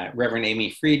 Reverend Amy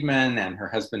Friedman and her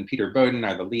husband Peter Bowden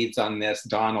are the leads on this.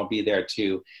 Dawn will be there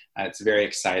too. It's a very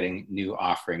exciting new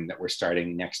offering that we're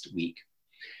starting next week.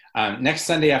 Next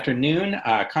Sunday afternoon,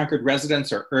 Concord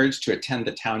residents are urged to attend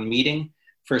the town meeting.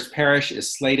 First Parish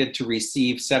is slated to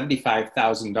receive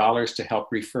 $75,000 to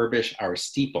help refurbish our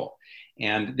steeple.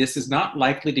 And this is not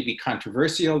likely to be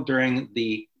controversial during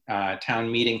the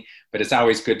town meeting, but it's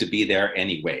always good to be there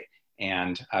anyway.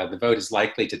 And the vote is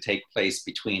likely to take place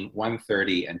between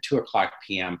 1:30 and 2 o'clock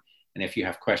p.m. And if you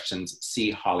have questions, see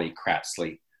Holly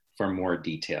Kratzley for more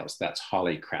details. That's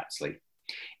Holly Kratzley.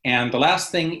 And the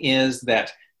last thing is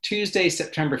that Tuesday,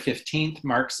 September 15th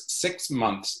marks 6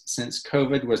 months since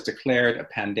COVID was declared a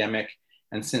pandemic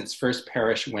and since First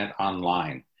Parish went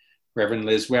online. Reverend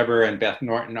Liz Weber and Beth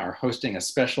Norton are hosting a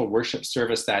special worship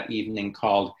service that evening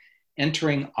called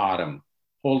Entering Autumn,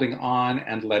 Holding On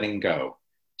and Letting Go,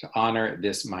 to honor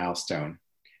this milestone.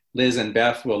 Liz and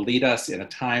Beth will lead us in a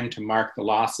time to mark the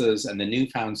losses and the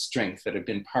newfound strength that have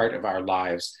been part of our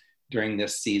lives during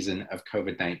this season of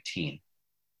COVID-19.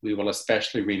 We will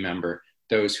especially remember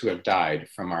those who have died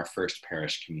from our First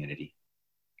Parish community.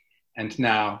 And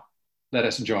now, let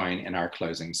us join in our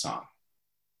closing song.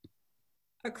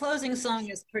 Our closing song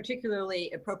is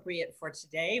particularly appropriate for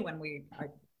today when we are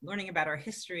learning about our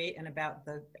history and about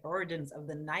the origins of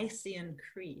the Nicene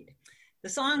Creed. The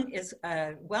song is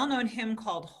a well-known hymn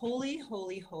called Holy,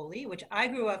 Holy, Holy, which I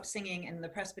grew up singing in the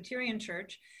Presbyterian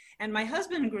Church, and my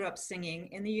husband grew up singing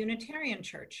in the Unitarian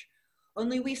Church,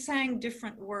 only we sang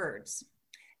different words.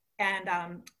 And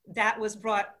that was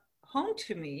brought home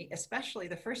to me, especially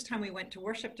the first time we went to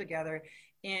worship together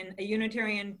in a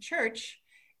Unitarian church,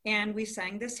 and we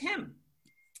sang this hymn.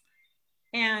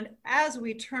 And as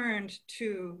we sang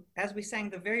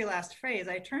the very last phrase,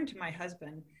 I turned to my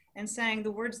husband and sang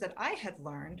the words that I had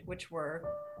learned, which were,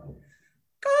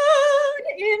 God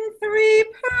in three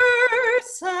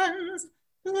persons,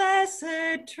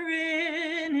 blessed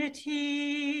Trinity.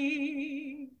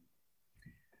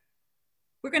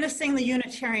 We're going to sing the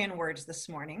Unitarian words this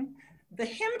morning. The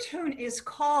hymn tune is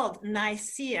called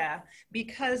Nicaea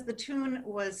because the tune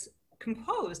was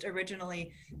composed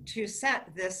originally to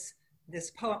set this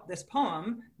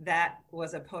poem that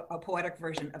was a poetic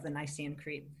version of the Nicene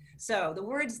Creed. So the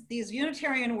words, these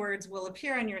Unitarian words will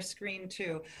appear on your screen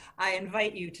too. I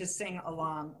invite you to sing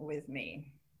along with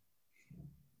me.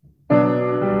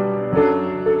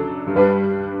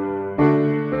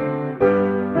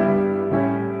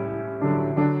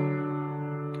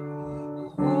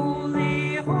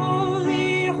 Holy,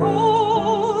 holy,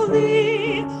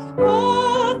 holy,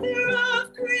 author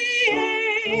of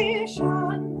creation,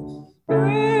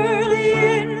 early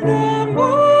in the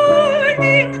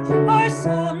morning, our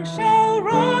song shall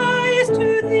rise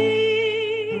to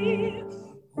thee.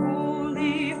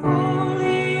 Holy,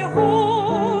 holy,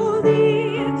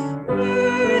 holy,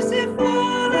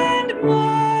 merciful and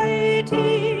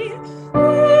mighty, who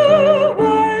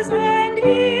was and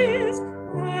is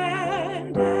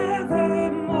and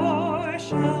evermore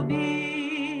shall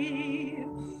be.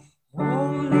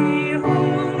 Holy,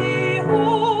 holy,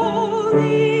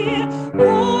 holy,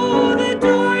 though the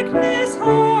darkness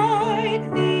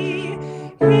hide thee,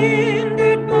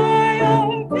 hindered by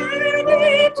our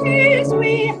vanities,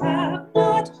 we have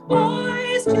not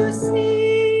eyes to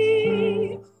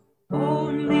see.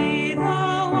 Only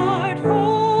thou art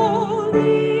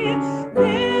holy,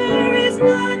 there is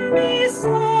none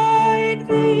beside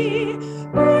thee,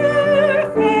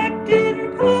 perfect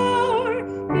in power,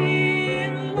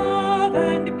 in love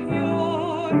and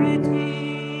purity.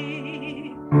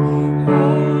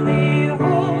 Holy,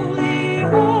 holy,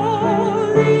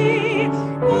 holy,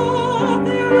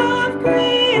 author of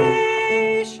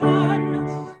creation,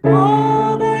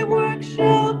 all thy works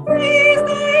shall praise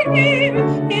thy name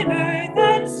in earth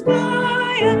and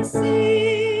sky and sea.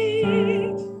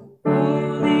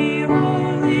 Holy,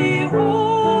 holy,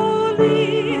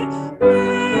 holy,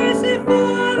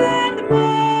 merciful and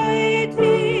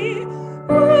mighty,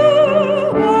 who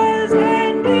was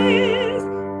and is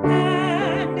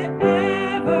and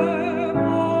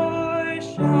evermore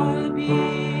shall be.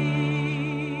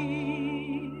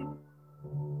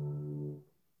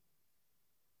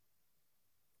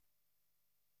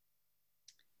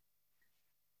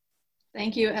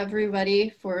 Thank you, everybody,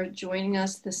 for joining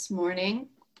us this morning.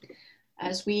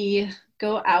 As we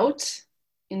go out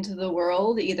into the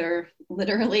world, either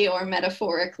literally or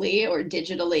metaphorically or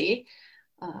digitally,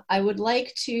 I would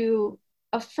like to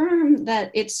affirm that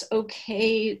it's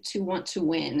okay to want to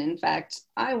win. In fact,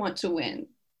 I want to win,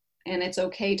 and it's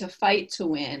okay to fight to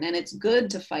win, and it's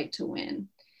good to fight to win.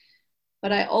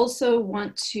 But I also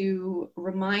want to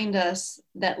remind us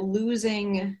that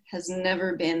losing has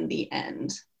never been the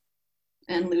end,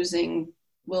 and losing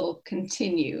will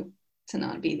continue to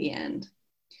not be the end.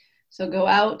 So go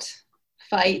out,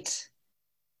 fight,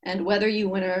 and whether you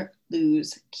win or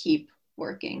lose, keep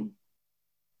working.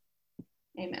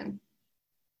 Amen.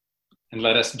 And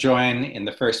let us join in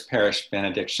the first parish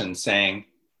benediction saying,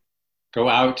 go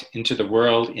out into the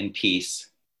world in peace,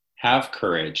 have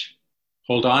courage,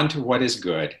 hold on to what is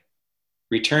good,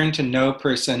 return to no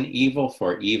person evil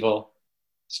for evil,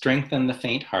 strengthen the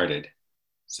faint-hearted,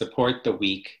 support the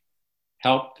weak,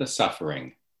 help the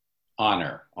suffering,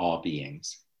 honor all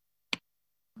beings.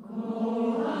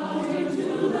 Oh,